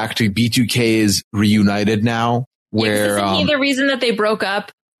band is back to B2K is reunited now. Where isn't he the reason that they broke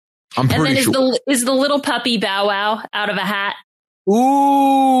up? I'm pretty sure. Is the little puppy Bow Wow out of a hat?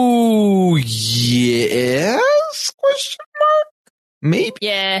 Ooh, yes? Question mark? Maybe.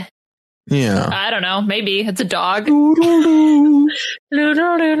 Yeah. I don't know. Maybe it's a dog. Where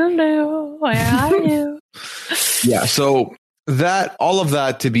are you? Yeah. So all of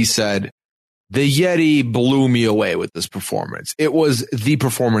that to be said. The Yeti blew me away with this performance. It was the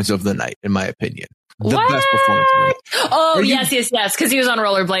performance of the night, in my opinion. The best performance of the night. Oh, yes. Because he was on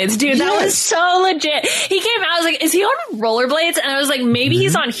rollerblades. Dude, that was so legit. He came out, I was like, is he on rollerblades? And I was like, maybe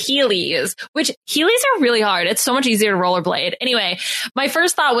he's on Heelys, which Heelys are really hard. It's so much easier to rollerblade. Anyway, my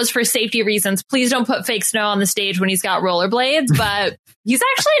first thought was for safety reasons, please don't put fake snow on the stage when he's got rollerblades. But he's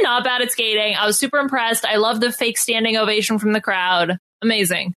actually not bad at skating. I was super impressed. I love the fake standing ovation from the crowd.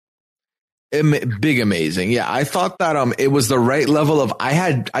 Amazing. Big amazing. Yeah, I thought that it was the right level of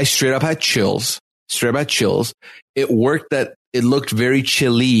I straight up had chills. It worked that it looked very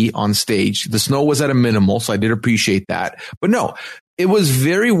chilly on stage. The snow was at a minimal, so I did appreciate that. But no, it was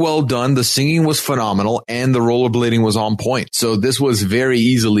very well done. The singing was phenomenal and the rollerblading was on point. So this was very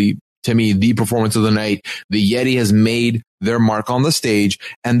easily, to me, the performance of the night. The Yeti has made their mark on the stage,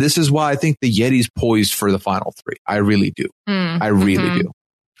 and this is why I think the Yeti's poised for the final 3. I really do. I really do.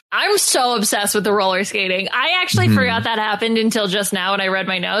 I'm so obsessed with the roller skating. I actually forgot that happened until just now when I read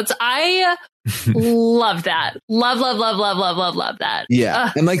my notes. I love that. Love that.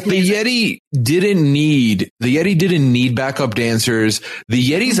 Yeah. And like amazing. The Yeti didn't need backup dancers. The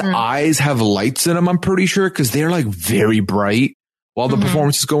Yeti's eyes have lights in them, I'm pretty sure, because they're like very bright while the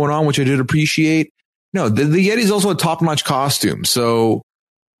performance is going on, which I did appreciate. No, the Yeti's also a top-notch costume. So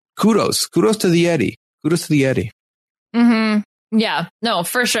kudos to the Yeti. Yeah, no,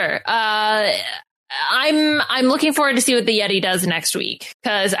 for sure. I'm looking forward to see what the Yeti does next week,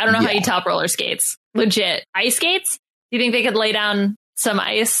 because I don't know how you top roller skates. Legit. Ice skates? Do you think they could lay down some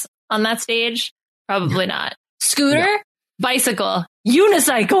ice on that stage? Probably not. Scooter? No. Bicycle?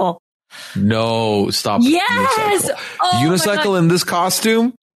 Unicycle? No, stop. Yes! Unicycle, unicycle in this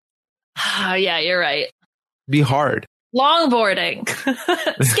costume? Yeah, you're right. Be hard. Longboarding,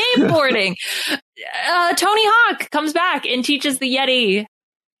 skateboarding. Tony Hawk comes back and teaches the Yeti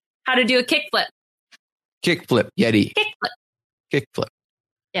how to do a kickflip. Yeti. Kickflip.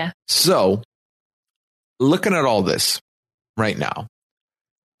 Yeah. So, looking at all this right now,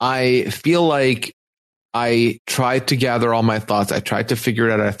 I feel like I tried to gather all my thoughts. I tried to figure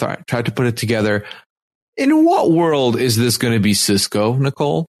it out. I tried to put it together. In what world is this going to be Cisco,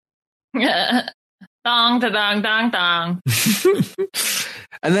 Nicole? Dong, dong, dong, dong.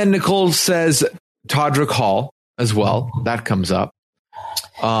 And then Nicole says Todrick Hall as well. That comes up.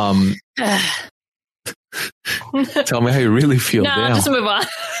 Tell me how you really feel. No, just move on.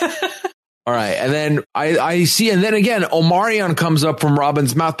 All right. And then I see, and then again, Omarion comes up from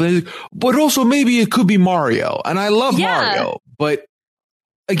Robin's mouth, but also maybe it could be Mario. And I love Mario, but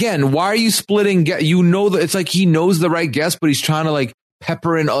again, why are you splitting? You know that it's like he knows the right guess, but he's trying to like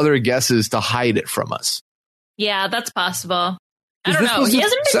pepper in other guesses to hide it from us. Yeah, that's possible. I don't This know. was He the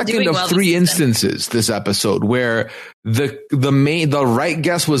hasn't been second doing of well 3 this season. instances this episode where the right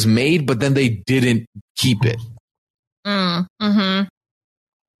guess was made, but then they didn't keep it. Mm-hmm.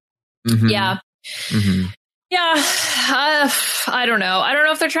 Yeah. Mm-hmm. Yeah. I don't know. I don't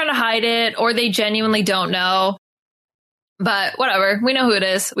know if they're trying to hide it or they genuinely don't know. But whatever. We know who it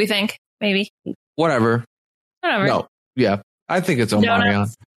is, we think. Maybe. Whatever. No. Yeah. I think it's Omarion.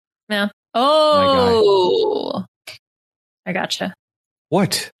 Donuts. Yeah. Oh. I gotcha.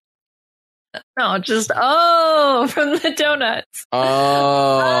 What? No, just from the donuts.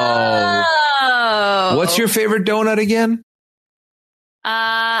 Oh. What's your favorite donut again?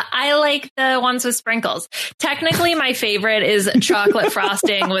 I like the ones with sprinkles. Technically, my favorite is chocolate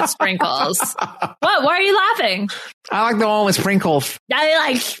frosting with sprinkles. What? Why are you laughing? I like the one with sprinkles. I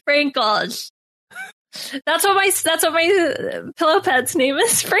like sprinkles. That's what my pillow pet's name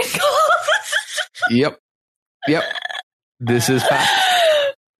is, Sprinkles. Yep. This is fact.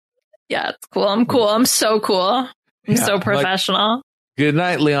 Yeah, it's cool. I'm cool. I'm so cool. I'm so professional. Like, good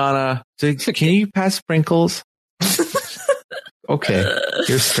night, Liana. So, can you pass sprinkles? Okay,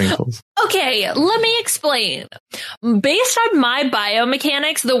 here's sprinkles. Okay, let me explain. Based on my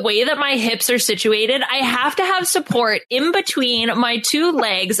biomechanics, the way that my hips are situated, I have to have support in between my 2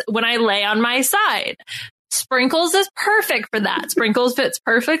 legs when I lay on my side. Sprinkles is perfect for that. Sprinkles fits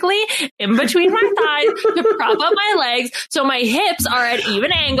perfectly in between my thighs to prop up my legs so my hips are at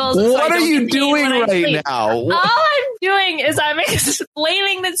even angles. What are you doing right now? All I'm doing is I'm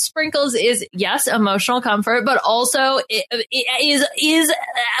explaining that Sprinkles is, yes, emotional comfort, but also it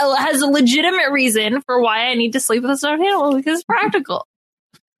has a legitimate reason for why I need to sleep with a stuffed animal because it's practical.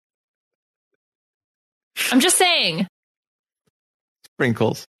 I'm just saying.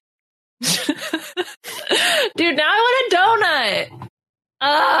 Sprinkles. Dude, now I want a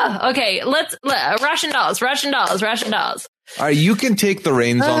donut. Okay, let's Russian dolls. All right, you can take the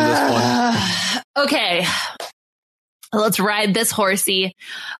reins on this one. Okay, let's ride this horsey.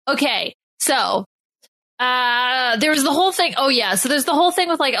 Okay, so there was the whole thing. Oh yeah, so there's the whole thing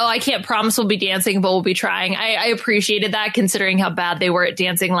with like, I can't promise we'll be dancing, but we'll be trying. I appreciated that considering how bad they were at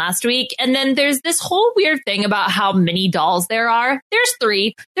dancing last week. And then there's this whole weird thing about how many dolls there are. There's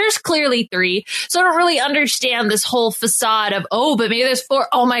 3. There's clearly 3. So I don't really understand this whole facade of, but maybe there's 4.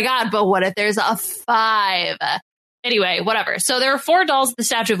 Oh my God, but what if there's a 5? Anyway, whatever. So there are 4 dolls at the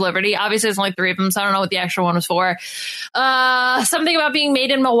Statue of Liberty. Obviously, there's only 3 of them, so I don't know what the extra one was for. Something about being made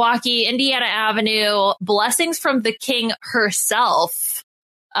in Milwaukee, Indiana Avenue, blessings from the king herself,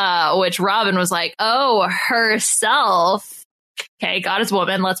 which Robin was like, herself. Okay, God is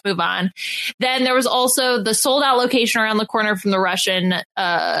woman. Let's move on. Then there was also the sold out location around the corner from the Russian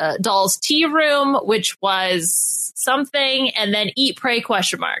dolls tea room, which was something, and then eat, pray, ?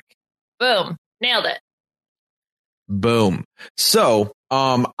 Boom. Nailed it. Boom. So,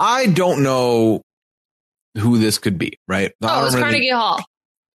 I don't know who this could be, right? It was Carnegie Hall.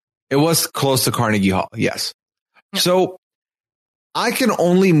 It was close to Carnegie Hall, yes. Yep. So, I can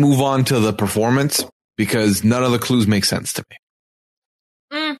only move on to the performance because none of the clues make sense to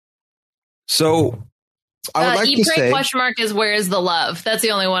me. So, I would like to say... is where is the love? That's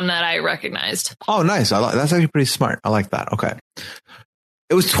the only one that I recognized. Oh, nice. That's actually pretty smart. I like that. Okay.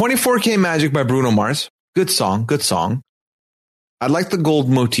 It was 24K Magic by Bruno Mars. Good song. I like the gold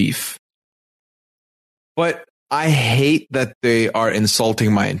motif. But I hate that they are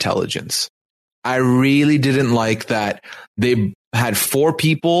insulting my intelligence. I really didn't like that they had 4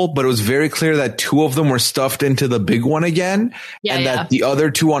 people, but it was very clear that 2 of them were stuffed into the big one again. That the other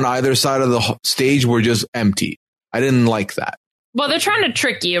 2 on either side of the stage were just empty. I didn't like that. Well, they're trying to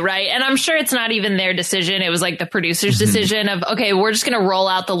trick you, right? And I'm sure it's not even their decision. It was like the producer's decision of, okay, we're just going to roll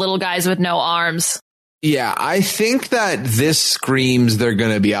out the little guys with no arms. Yeah, I think that this screams they're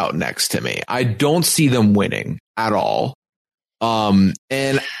going to be out next to me. I don't see them winning at all. And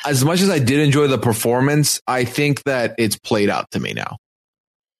as much as I did enjoy the performance, I think that it's played out to me now.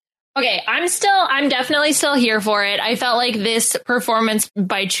 Okay, I'm definitely still here for it. I felt like this performance,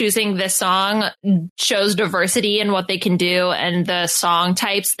 by choosing this song, shows diversity in what they can do and the song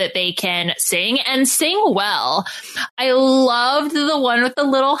types that they can sing and sing well. I loved the one with the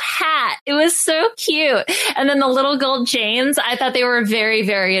little hat. It was so cute. And then the little gold chains, I thought they were very,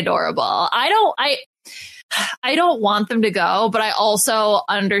 very adorable. I don't want them to go, but I also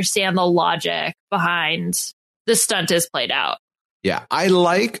understand the logic behind the stunt is played out. Yeah, I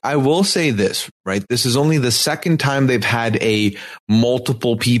will say this, right? This is only the second time they've had a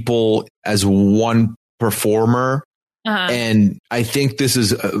multiple people as one performer And I think this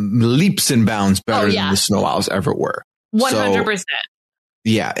is leaps and bounds better than the Snow Owls ever were. 100%. So,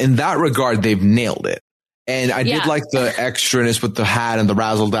 yeah, in that regard, they've nailed it. And I did like the extraness with the hat and the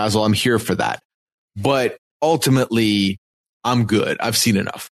razzle dazzle. I'm here for that. But ultimately, I'm good. I've seen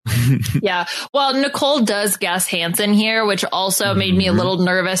enough. Yeah. Well, Nicole does guess Hanson here, which also made me a little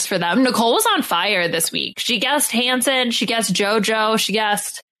nervous for them. Nicole was on fire this week. She guessed Hanson. She guessed JoJo. She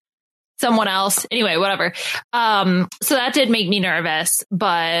guessed someone else. Anyway, whatever. So that did make me nervous.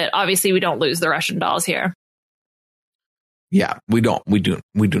 But obviously, we don't lose the Russian dolls here. Yeah, we don't. We do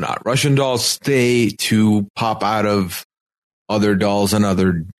not. Russian dolls stay to pop out of other dolls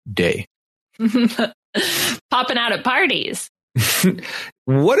another day. Popping out at parties.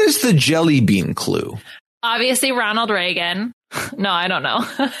 What is the jelly bean clue? Obviously, Ronald Reagan. No, I don't know.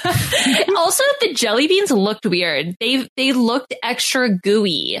 Also, the jelly beans looked weird. They looked extra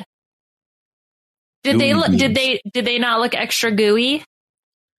gooey. Did they not look extra gooey?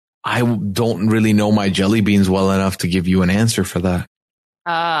 I don't really know my jelly beans well enough to give you an answer for that.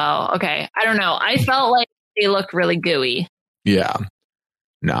 Oh, okay. I don't know. I felt like they looked really gooey. Yeah.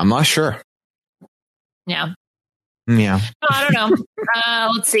 No, I'm not sure. Yeah. Yeah. No, I don't know.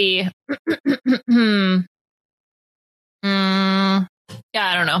 Let's see. Yeah,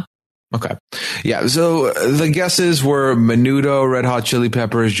 I don't know. Okay. Yeah. So the guesses were Menudo, Red Hot Chili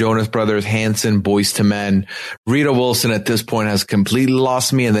Peppers, Jonas Brothers, Hanson, Boyz II Men. Rita Wilson at this point has completely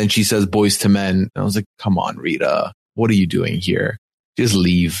lost me. And then she says Boyz II Men. I was like, come on, Rita. What are you doing here? Just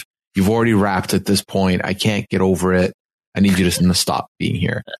leave. You've already rapped at this point. I can't get over it. I need you to stop being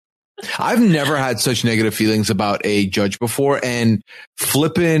here. I've never had such negative feelings about a judge before, and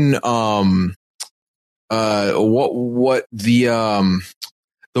flipping what the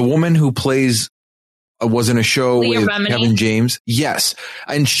woman who plays was in a show Leah with Remini? Kevin James. Yes,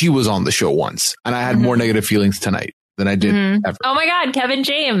 and she was on the show once, and I had more negative feelings tonight than I did ever. Oh my God, Kevin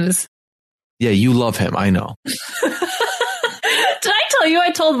James. Yeah, you love him. I know. Did I tell you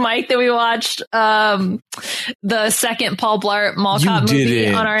I told Mike that we watched the second Paul Blart Mall Cop movie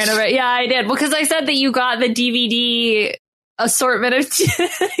on our anniversary? Yeah, I did. Because I said that you got the DVD assortment of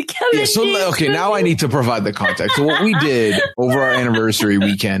Kevin James. Okay, now I need to provide the context. So what we did over our anniversary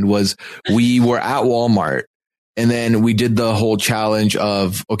weekend was we were at Walmart, and then we did the whole challenge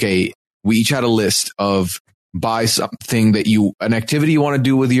of, okay, we each had a list of buy something that an activity you want to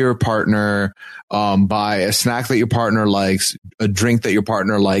do with your partner, buy a snack that your partner likes, a drink that your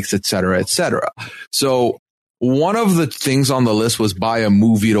partner likes, et cetera, et cetera. So one of the things on the list was buy a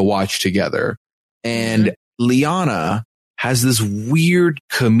movie to watch together. And Liana has this weird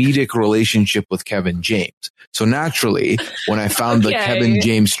comedic relationship with Kevin James. So naturally, when I found the Kevin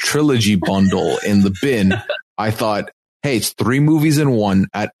James trilogy bundle in the bin, I thought, hey, it's 3 movies in one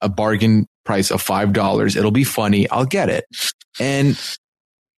at a bargain price of $5. It'll be funny. I'll get it. And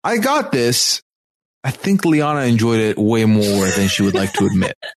I got this. I think Liana enjoyed it way more than she would like to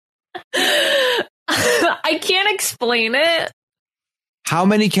admit. I can't explain it. How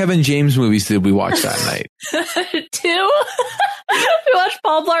many Kevin James movies did we watch that night? 2. We watched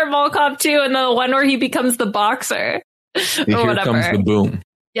Paul Blart Mall Cop 2 and the one where he becomes the boxer. Here comes the boom.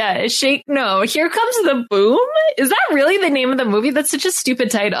 Yeah, No, Here Comes the Boom? Is that really the name of the movie? That's such a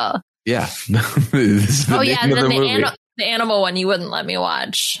stupid title. Yeah. And then the animal one you wouldn't let me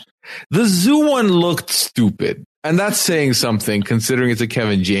watch. The zoo one looked stupid. And that's saying something considering it's a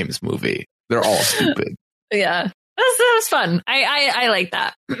Kevin James movie. They're all stupid. Yeah. That was fun. I like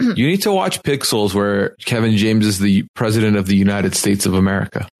that. You need to watch Pixels, where Kevin James is the president of the United States of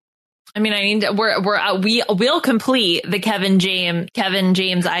America. I mean, we'll complete the Kevin James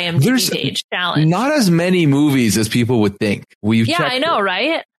IMDb page challenge. Not as many movies as people would think. I know,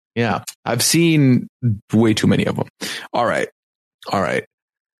 right? Yeah, I've seen way too many of them. All right.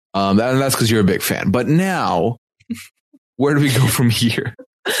 That's because you're a big fan. But now, where do we go from here?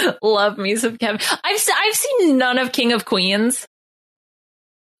 Love me some Kevin. I've seen none of King of Queens.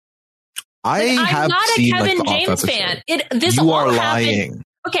 I'm not a Kevin James fan. You are lying.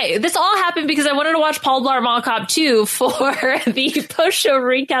 Okay, this all happened because I wanted to watch Paul Blart Mall Cop 2 for the post-show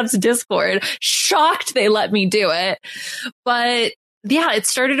recaps Discord. Shocked they let me do it. But yeah, it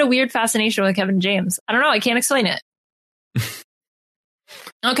started a weird fascination with Kevin James. I don't know. I can't explain it.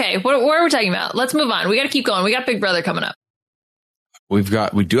 Okay, what are we talking about? Let's move on. We got to keep going. We got Big Brother coming up. We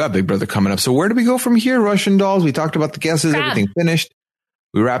do have Big Brother coming up. So where do we go from here? Russian dolls. We talked about the guesses. Crab. Everything finished.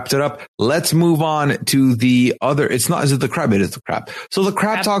 We wrapped it up. Let's move on to the other. Is it the crab? It is the crab. So the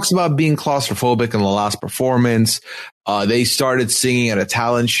crab talks about being claustrophobic in the last performance. They started singing at a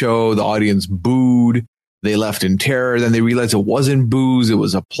talent show. The audience booed. They left in terror. Then they realized it wasn't boos. It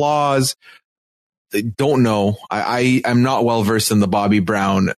was applause. don't know. I'm not well versed in the Bobby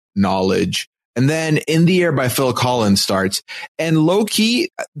Brown knowledge. And then In the Air by Phil Collins starts. And low key,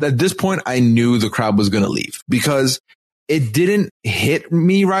 at this point, I knew the crowd was going to leave because it didn't hit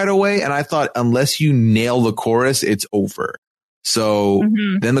me right away. And I thought, unless you nail the chorus, it's over. So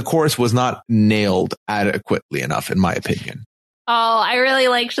then the chorus was not nailed adequately enough, in my opinion. Oh, I really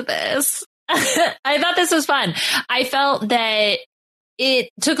liked this. I thought this was fun. I felt that it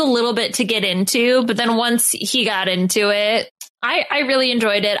took a little bit to get into, but then once he got into it, I really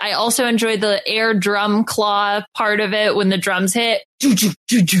enjoyed it. I also enjoyed the air drum claw part of it when the drums hit. When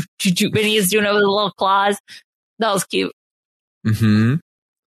he's doing it with the little claws. That was cute. Mm-hmm.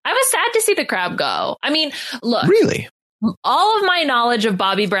 I was sad to see the crowd go. I mean, look. Really? All of my knowledge of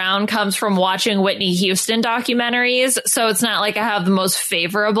Bobby Brown comes from watching Whitney Houston documentaries, so it's not like I have the most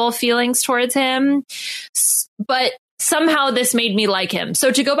favorable feelings towards him. But somehow this made me like him.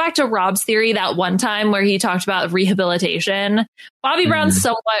 So to go back to Rob's theory that one time where he talked about rehabilitation, Bobby Brown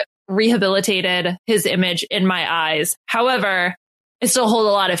somewhat rehabilitated his image in my eyes. However, I still hold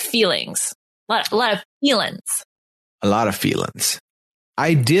a lot of feelings. A lot of feelings. A lot of feelings.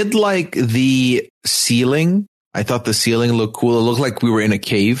 I did like the ceiling. I thought the ceiling looked cool. It looked like we were in a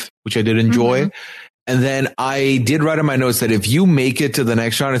cave, which I did enjoy. And then I did write in my notes that if you make it to the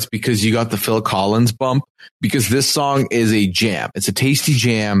next round, it's because you got the Phil Collins bump, because this song is a jam. It's a tasty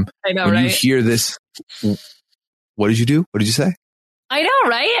jam. I know, when right? you hear this. What did you do? What did you say? I know,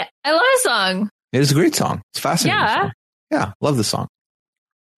 right? I love the song. It is a great song. It's fascinating. Yeah. Song. Yeah. Love the song.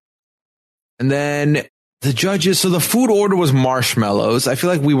 And then the judges. So the food order was marshmallows. I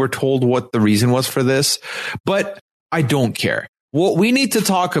feel like we were told what the reason was for this, but I don't care. What we need to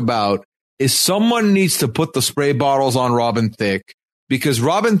talk about is someone needs to put the spray bottles on Robin Thicke, because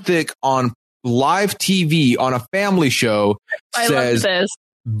Robin Thicke on live TV on a family show says,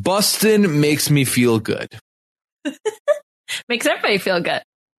 "Bustin' makes me feel good." Makes everybody feel good.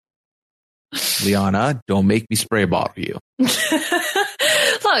 Liana, don't make me spray bottle you.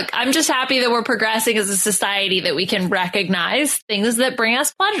 Look, I'm just happy that we're progressing as a society, that we can recognize things that bring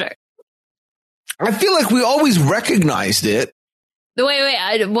us pleasure. I feel like we always recognized it. Wait,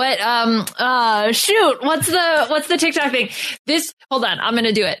 shoot, what's the TikTok thing? Hold on, I'm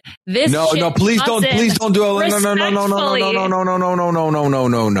gonna do it. Please don't do it.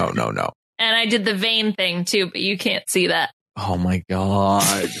 No. And I did the vein thing too, but you can't see that. Oh my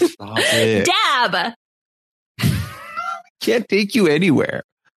God. Stop it. Dab. Can't take you anywhere.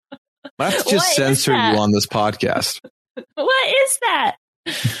 Let's just censor you on this podcast. What is that?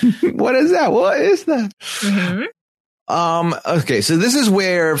 What is that? Okay, so this is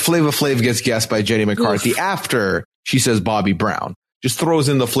where Flava Flav gets guessed by Jenny McCarthy after she says Bobby Brown. Just throws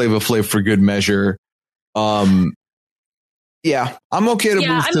in the Flava Flav for good measure. Yeah, I'm okay to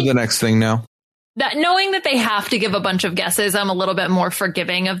move to the next thing now. That knowing that they have to give a bunch of guesses, I'm a little bit more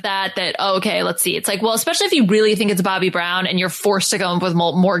forgiving of that. Okay, let's see. It's like, well, especially if you really think it's Bobby Brown and you're forced to come up with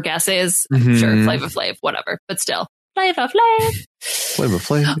more guesses. Sure, Flava Flav, whatever. But still, Flava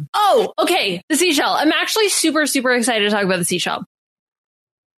Flav. Oh, okay. The seashell. I'm actually super, super excited to talk about the seashell.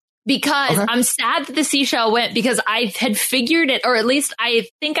 Because I'm sad that the seashell went, because I had figured it, or at least I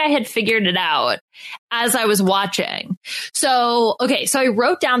think I had figured it out as I was watching. So I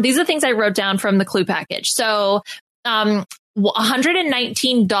wrote down, these are things I wrote down from the clue package. So,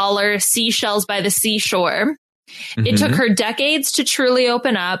 $119 seashells by the seashore. It took her decades to truly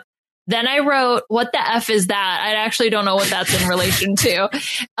open up. Then I wrote, what the F is that? I actually don't know what that's in relation to.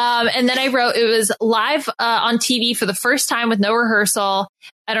 And then I wrote, it was live on TV for the first time with no rehearsal.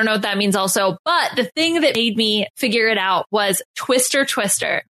 I don't know what that means also. But the thing that made me figure it out was Twister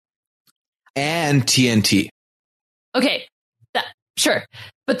Twister. And TNT. Okay, sure.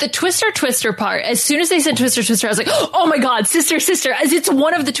 But the Twister Twister part, as soon as they said Twister Twister, I was like, oh my God, Sister Sister, as it's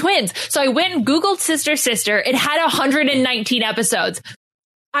one of the twins. So I went and Googled Sister Sister. It had 119 episodes.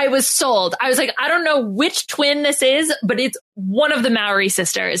 I was sold. I was like, I don't know which twin this is, but it's one of the Maori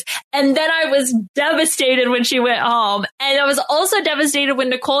sisters. And then I was devastated when she went home. And I was also devastated when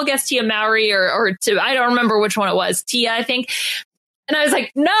Nicole guessed Tia Mowry or I don't remember which one it was. Tia, I think. And I was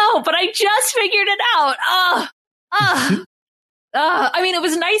like, no, but I just figured it out. I mean, it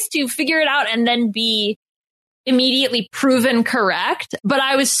was nice to figure it out and then be immediately proven correct. But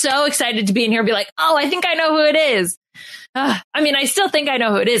I was so excited to be in here and be like, oh, I think I know who it is. I mean, I still think I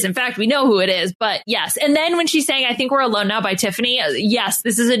know who it is. In fact, we know who it is, but yes. And then when she's saying, I think we're alone now by Tiffany. Yes,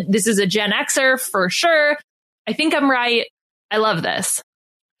 this is a Gen Xer for sure. I think I'm right. I love this.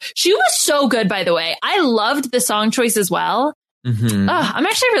 She was so good, by the way. I loved the song choice as well. I'm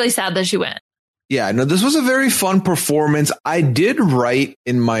actually really sad that she went. Yeah, no, this was a very fun performance. I did write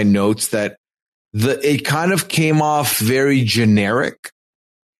in my notes that it kind of came off very generic.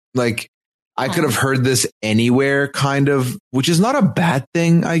 Like I could have heard this anywhere kind of, which is not a bad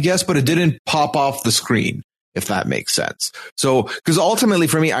thing, I guess, but it didn't pop off the screen, if that makes sense. So, because ultimately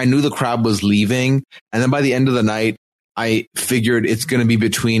for me, I knew the crowd was leaving. And then by the end of the night, I figured it's going to be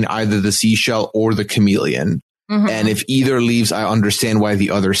between either the Seashell or the Chameleon. Mm-hmm. And if either leaves, I understand why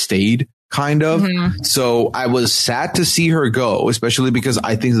the other stayed, kind of. Mm-hmm. So I was sad to see her go, especially because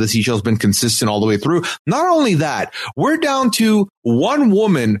I think the Seashell's been consistent all the way through. Not only that, we're down to 1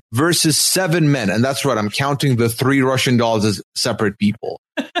 woman versus 7 men. And that's right. I'm counting the 3 Russian dolls as separate people.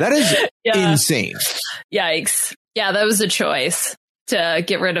 That is insane. Yikes. Yeah, that was a choice to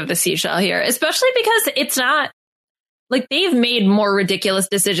get rid of the Seashell here, especially because it's not like they've made more ridiculous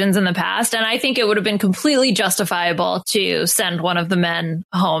decisions in the past. And I think it would have been completely justifiable to send one of the men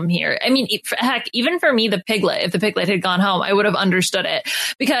home here. I mean, heck, even for me, the Piglet, if the Piglet had gone home, I would have understood it,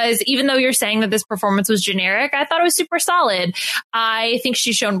 because even though you're saying that this performance was generic, I thought it was super solid. I think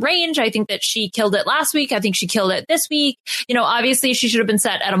she's shown range. I think that she killed it last week. I think she killed it this week. You know, obviously she should have been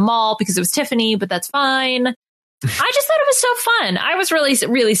set at a mall because it was Tiffany, but that's fine. I just thought it was so fun. I was really,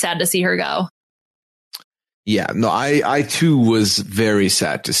 really sad to see her go. Yeah, no, I too was very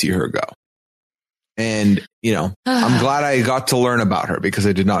sad to see her go. And, you know, I'm glad I got to learn about her, because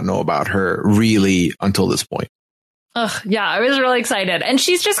I did not know about her really until this point. Yeah, I was really excited. And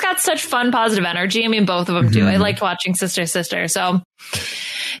she's just got such fun, positive energy. I mean, both of them do. I liked watching Sister. So,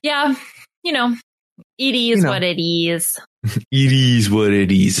 yeah, you know, it is what it is. It is what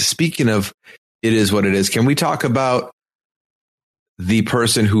it is. Speaking of it is what it is, can we talk about the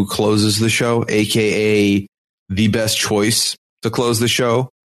person who closes the show, aka the best choice to close the show?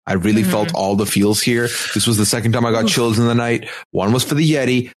 I really felt all the feels here. This was the second time I got chills in the night. One was for the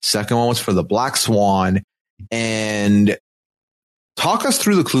Yeti. Second one was for the Black Swan. And talk us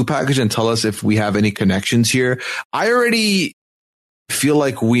through the clue package and tell us if we have any connections here. I already feel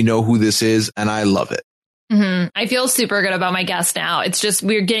like we know who this is, and I love it. I feel super good about my guess now. It's just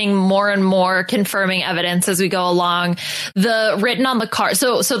we're getting more and more confirming evidence as we go along. The written on the card.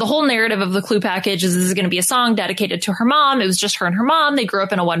 So the whole narrative of the clue package is this is going to be a song dedicated to her mom. It was just her and her mom. They grew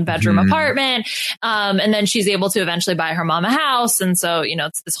up in a 1-bedroom apartment. And then she's able to eventually buy her mom a house. And so, you know,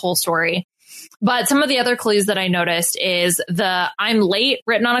 it's this whole story. But some of the other clues that I noticed is the I'm late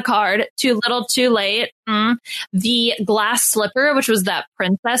written on a card, too little, too late. The glass slipper, which was that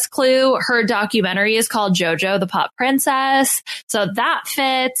princess clue. Her documentary is called JoJo, the Pop Princess. So that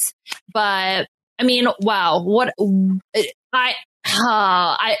fits. But I mean, wow,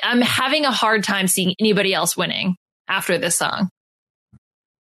 I'm having a hard time seeing anybody else winning after this song.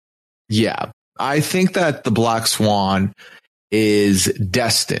 Yeah, I think that the Black Swan is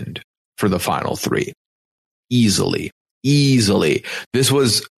destined for the final 3. Easily. This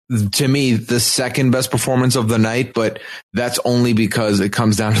was, to me, the second best performance of the night, but that's only because it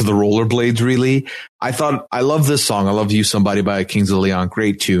comes down to the rollerblades, really. I love this song. I love You Somebody by Kings of Leon.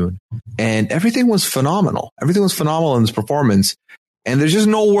 Great tune. And everything was phenomenal. Everything was phenomenal in this performance. And there's just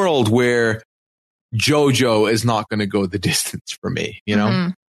no world where JoJo is not going to go the distance for me, you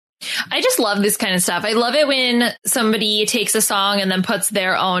know? I just love this kind of stuff. I love it when somebody takes a song and then puts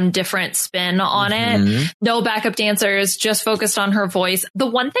their own different spin on it. No backup dancers, just focused on her voice. The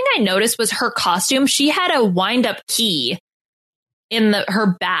one thing I noticed was her costume. She had a wind-up key in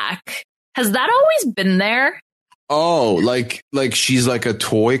her back. Has that always been there? Oh, like she's like a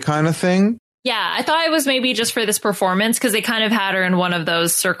toy kind of thing? Yeah, I thought it was maybe just for this performance, because they kind of had her in one of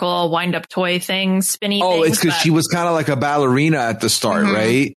those circle wind-up toy things, spinny things. Oh, it's because she was kind of like a ballerina at the start,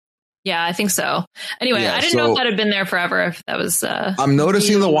 right? Yeah, I think so. Anyway, I didn't know if that had been there forever. If that was, I'm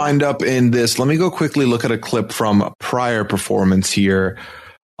noticing the wind up in this. Let me go quickly look at a clip from a prior performance here.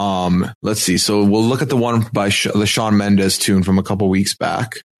 Let's see. So we'll look at the one by the Shawn Mendes tune from a couple weeks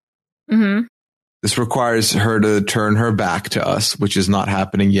back. This requires her to turn her back to us, which is not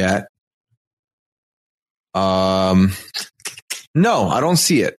happening yet. No, I don't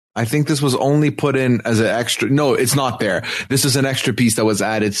see it. I think this was only put in as an extra. No, it's not there. This is an extra piece that was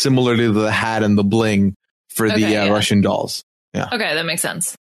added similar to the hat and the bling for the Russian dolls. Yeah. Okay, that makes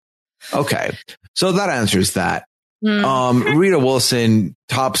sense. Okay. So that answers that. Rita Wilson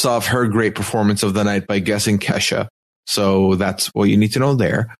tops off her great performance of the night by guessing Kesha. So that's what you need to know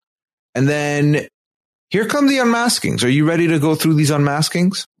there. And then here come the unmaskings. Are you ready to go through these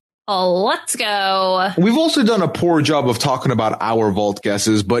unmaskings? Oh, let's go. We've also done a poor job of talking about our vault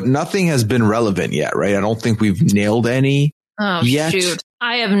guesses, but nothing has been relevant yet, right? I don't think we've nailed any yet. Shoot.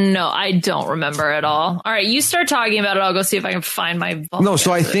 I don't remember at all. All right, you start talking about it. I'll go see if I can find my vault guesses.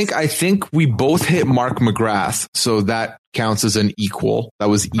 So I think we both hit Mark McGrath, so that counts as an equal. That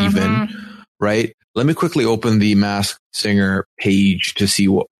was even. right? Let me quickly open the Masked Singer page to see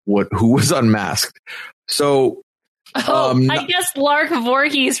who was unmasked. So, I guess Lark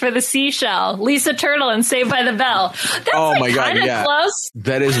Voorhees for the Seashell, Lisa Turtle and Saved by the Bell. That's my God, yeah. Close.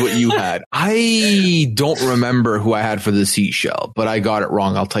 That is what you had. I don't remember who I had for the Seashell, but I got it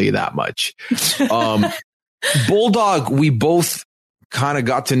wrong. I'll tell you that much. Bulldog, we both kind of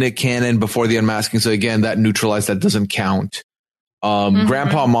got to Nick Cannon before the unmasking. So again, that neutralized, that doesn't count.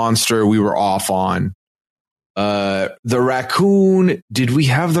 Grandpa Monster, we were off on. The Raccoon, did we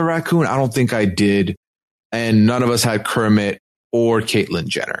have the Raccoon? I don't think I did. And none of us had Kermit or Caitlyn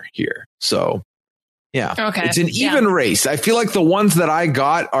Jenner here. So, yeah. Okay. It's an even race. I feel like the ones that I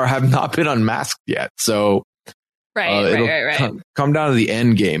got have not been unmasked yet. So, Right. Come down to the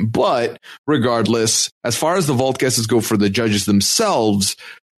end game. But regardless, as far as the vault guesses go for the judges themselves,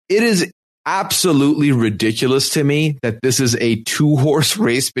 it is absolutely ridiculous to me that this is a 2-horse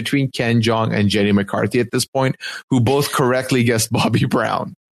race between Ken Jeong and Jenny McCarthy at this point, who both correctly guessed Bobby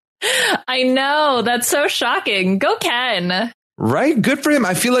Brown. I know. That's so shocking. Go Ken. Right? Good for him.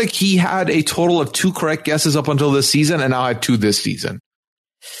 I feel like he had a total of 2 correct guesses up until this season and now had 2 this season.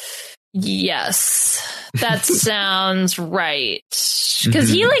 Yes, that sounds right. Because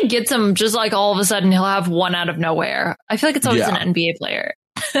he like gets them just like all of a sudden he'll have one out of nowhere. I feel like it's always an NBA player.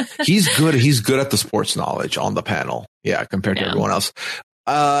 He's good. He's good at the sports knowledge on the panel. Yeah, compared to everyone else.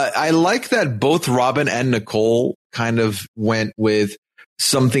 I like that both Robin and Nicole kind of went with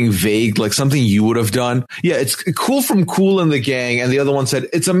something vague, like something you would have done. Yeah, it's Cool from Kool and the Gang. And the other one said,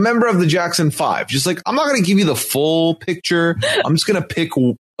 it's a member of the Jackson 5. Just like, I'm not going to give you the full picture. I'm just going to pick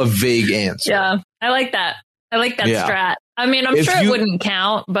a vague answer. Yeah, I like that. I like that strat. I mean, I'm sure it wouldn't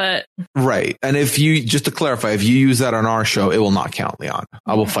count, but. Right. And if you, just to clarify, if you use that on our show, it will not count, Leon.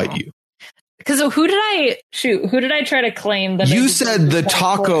 I will fight you. Because who did I try to claim that? You said the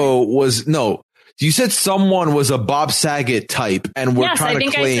taco was, no. You said someone was a Bob Saget type, and we're trying to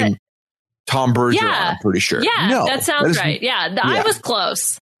claim Tom Bergeron, I'm pretty sure. Yeah, no, that sounds right. Yeah, I was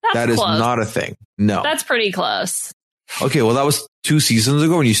close. That is not a thing. No. That's pretty close. Okay, well, that was 2 seasons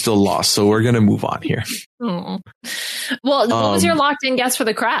ago, and you still lost, so we're going to move on here. Well, what was your locked-in guess for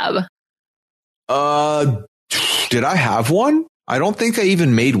the crab? Did I have one? I don't think I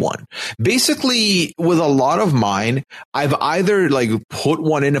even made one. Basically, with a lot of mine, I've either like put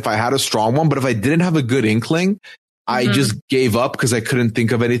one in if I had a strong one, but if I didn't have a good inkling, I just gave up because I couldn't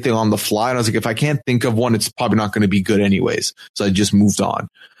think of anything on the fly. And I was like, if I can't think of one, it's probably not going to be good anyways. So I just moved on.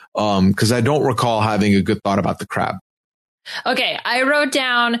 Because I don't recall having a good thought about the crab. Okay, I wrote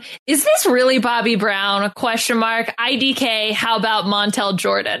down, is this really Bobby Brown? IDK, how about Montel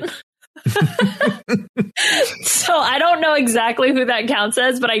Jordan? So I don't know exactly who that counts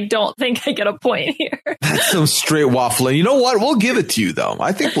as, but I don't think I get a point here. That's some straight waffling. You know what? We'll give it to you, though.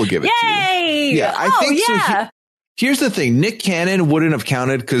 I think we'll give it to you. Yeah, I think so. Here's the thing. Nick Cannon wouldn't have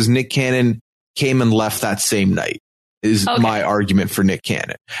counted because Nick Cannon came and left that same night is my argument for Nick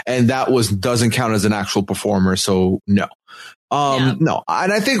Cannon. And that doesn't count as an actual performer. So no. No.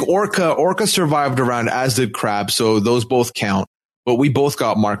 And I think Orca survived around, as did Crab. So those both count. But we both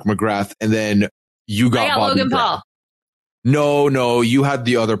got Mark McGrath, and then you got Bobby Logan Brown. Paul. No, you had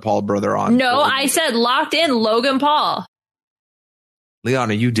the other Paul brother on. No, I said locked in Logan Paul.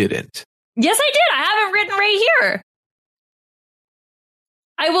 Liana, you didn't. Yes, I did. I have it written right here.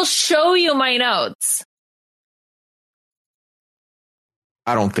 I will show you my notes.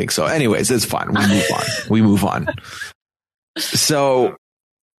 I don't think so. Anyways, it's fine. We move on. So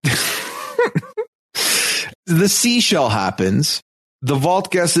the Seashell happens. The vault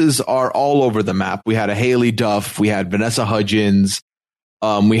guesses are all over the map. We had a Haley Duff. We had Vanessa Hudgens.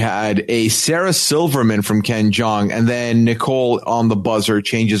 We had a Sarah Silverman from Ken Jeong. And then Nicole on the buzzer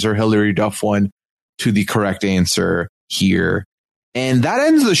changes her Hillary Duff one to the correct answer here. And that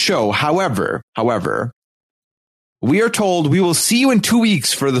ends the show. However, we are told we will see you in 2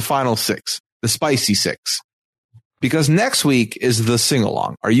 weeks for the final 6, the spicy 6. Because next week is the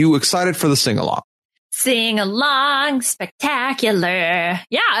sing-along. Are you excited for the sing-along? Sing-along, spectacular.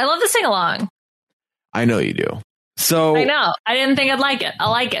 Yeah, I love the sing-along. I know you do. So I know. I didn't think I'd like it. I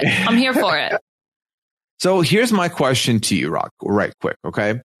like it. I'm here for it. So here's my question to you, Rock, right quick,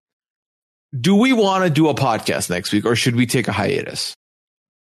 okay? Do we want to do a podcast next week, or should we take a hiatus?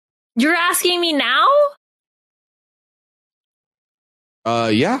 You're asking me now?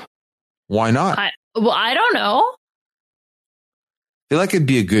 Yeah. Why not? I don't know. I feel like it'd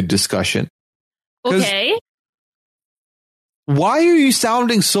be a good discussion. Okay. Why are you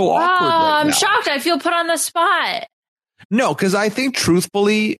sounding so awkward right I'm now? shocked. I feel put on the spot. No, because I think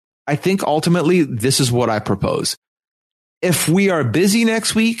ultimately, this is what I propose. If we are busy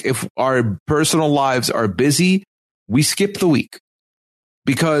next week, if our personal lives are busy, we skip the week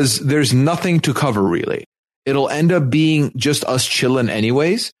because there's nothing to cover really. It'll end up being just us chilling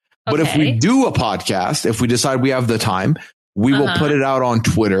anyways. But if we do a podcast, if we decide we have the time, we will put it out on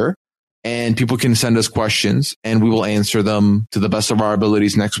Twitter and people can send us questions and we will answer them to the best of our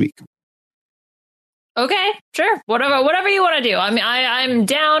abilities next week. Okay, sure. Whatever you want to do. I mean, I'm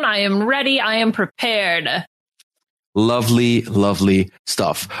down. I am ready. I am prepared. Lovely, lovely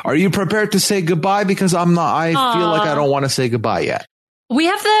stuff. Are you prepared to say goodbye? Because I'm not. I feel like I don't want to say goodbye yet. We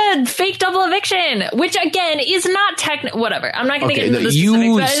have the fake double eviction, which again is not technical. Whatever. I'm not going to get into the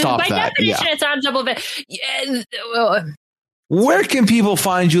specifics. By definition, it's not a double eviction. Where can people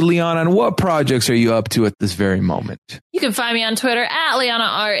find you, Liana, and what projects are you up to at this very moment? You can find me on Twitter at Liana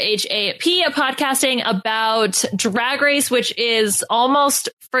RHAP, podcasting about Drag Race, which is almost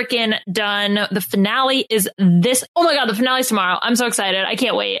freaking done. The finale is this. Oh my God, the finale's tomorrow. I'm so excited. I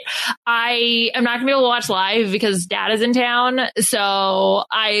can't wait. I am not going to be able to watch live because Dad is in town. So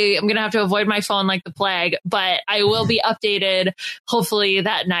I am going to have to avoid my phone like the plague, but I will be updated. Hopefully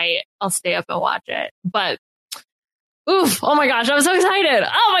that night I'll stay up and watch it. But oof. Oh my gosh. I'm so excited.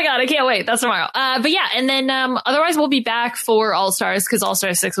 Oh my God. I can't wait. That's tomorrow. But yeah. And then, otherwise we'll be back for All Stars because All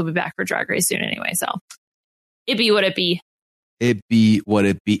Stars 6 will be back for Drag Race soon anyway. So it be what it be. It be what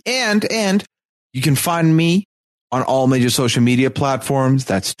it be. And you can find me on all major social media platforms.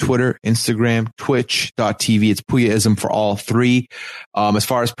 That's Twitter, Instagram, Twitch.tv. It's Puyaism for all three. As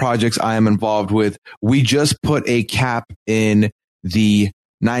far as projects I am involved with, we just put a cap in the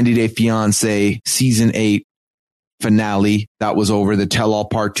 90 Day Fiancé season 8 finale. That was over. The Tell All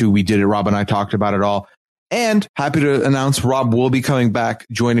Part 2. We did it. Rob and I talked about it all. And happy to announce Rob will be coming back,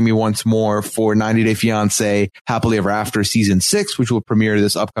 joining me once more for 90 Day Fiancé Happily Ever After season 6, which will premiere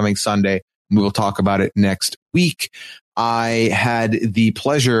this upcoming Sunday. We will talk about it next week. I had the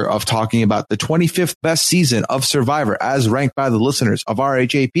pleasure of talking about the 25th best season of Survivor as ranked by the listeners of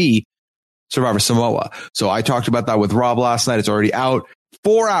RHAP, Survivor Samoa. So I talked about that with Rob last night. It's already out.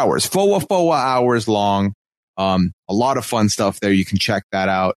 4 hours, FOA hours long. A lot of fun stuff there. You can check that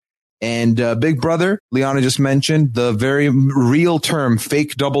out. And Big Brother, Liana just mentioned the very real term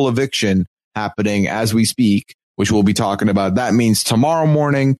fake double eviction happening as we speak, which we'll be talking about. That means tomorrow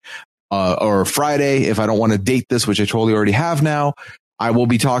morning or Friday, if I don't want to date this, which I totally already have now, I will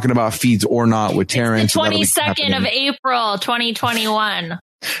be talking about Feeds or Not with Terrence. It's the 22nd of April, 2021.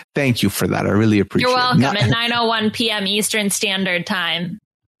 Thank you for that. I really appreciate it. You're welcome. At 9:01 p.m. Eastern Standard Time.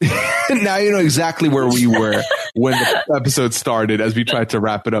 Now you know exactly where we were when the episode started as we tried to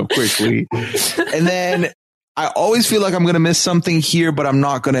wrap it up quickly. And then I always feel like I'm going to miss something here, but I'm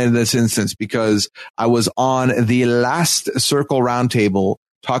not going to in this instance because I was on the last Circle Roundtable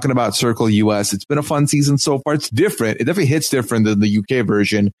talking about Circle US. It's been a fun season so far. It's different. It definitely hits different than the UK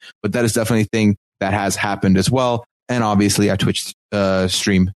version, but that is definitely a thing that has happened as well. And obviously I Twitch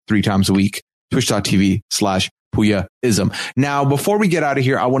stream 3 times a week, twitch.tv/Puyaism. Now, before we get out of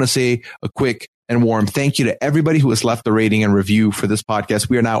here, I want to say a quick and warm thank you to everybody who has left the rating and review for this podcast.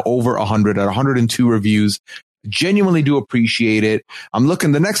 We are now over 100 at 102 reviews. Genuinely do appreciate it.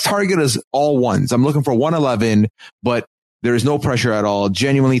 The next target is all ones. I'm looking for 111, but there is no pressure at all.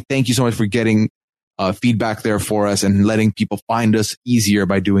 Genuinely, thank you so much for getting feedback there for us and letting people find us easier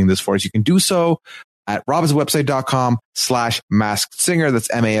by doing this for us. You can do so at robinswebsite.com/maskedsinger. That's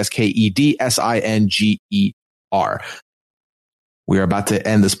MASKEDSINGER. We are about to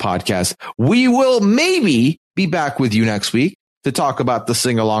end this podcast. We will maybe be back with you next week to talk about the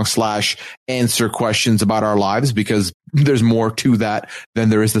sing-along / answer questions about our lives, because there's more to that than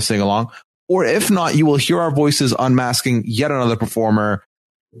there is the sing-along. Or if not, you will hear our voices unmasking yet another performer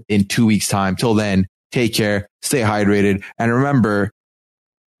in 2 weeks' time. Till then, take care, stay hydrated, and remember,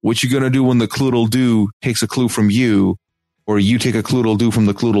 what you going to do when the Cloodle-Doo takes a clue from you, or you take a Cloodle-Doo from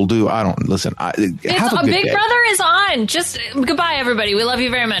the Cloodle-Doo? I don't listen. Have a good Big day. Brother is on. Just goodbye, everybody. We love you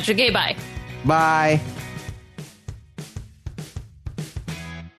very much. Okay, bye. Bye.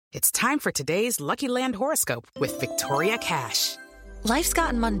 It's time for today's Lucky Land horoscope with Victoria Cash. Life's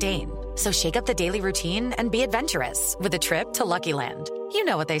gotten mundane, so shake up the daily routine and be adventurous with a trip to Lucky Land. You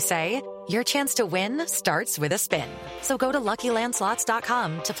know what they say. Your chance to win starts with a spin. So go to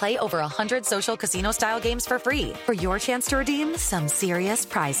LuckyLandSlots.com to play over 100 social casino-style games for free for your chance to redeem some serious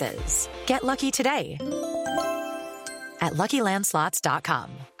prizes. Get lucky today at LuckyLandSlots.com.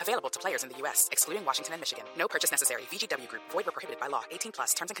 Available to players in the U.S., excluding Washington and Michigan. No purchase necessary. VGW Group. Void where prohibited by law.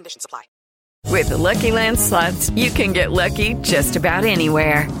 18+. Terms and conditions apply. With the Lucky Land Slots, you can get lucky just about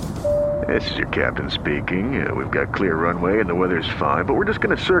anywhere. This is your captain speaking. We've got clear runway and the weather's fine, but we're just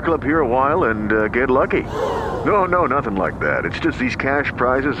going to circle up here a while and get lucky. No, nothing like that. It's just these cash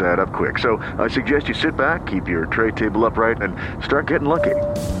prizes add up quick. So I suggest you sit back, keep your tray table upright, and start getting lucky.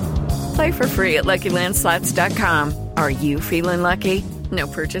 Play for free at LuckyLandSlots.com. Are you feeling lucky? No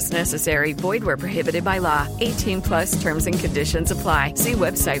purchase necessary. Void where prohibited by law. 18+ terms and conditions apply. See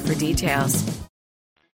website for details.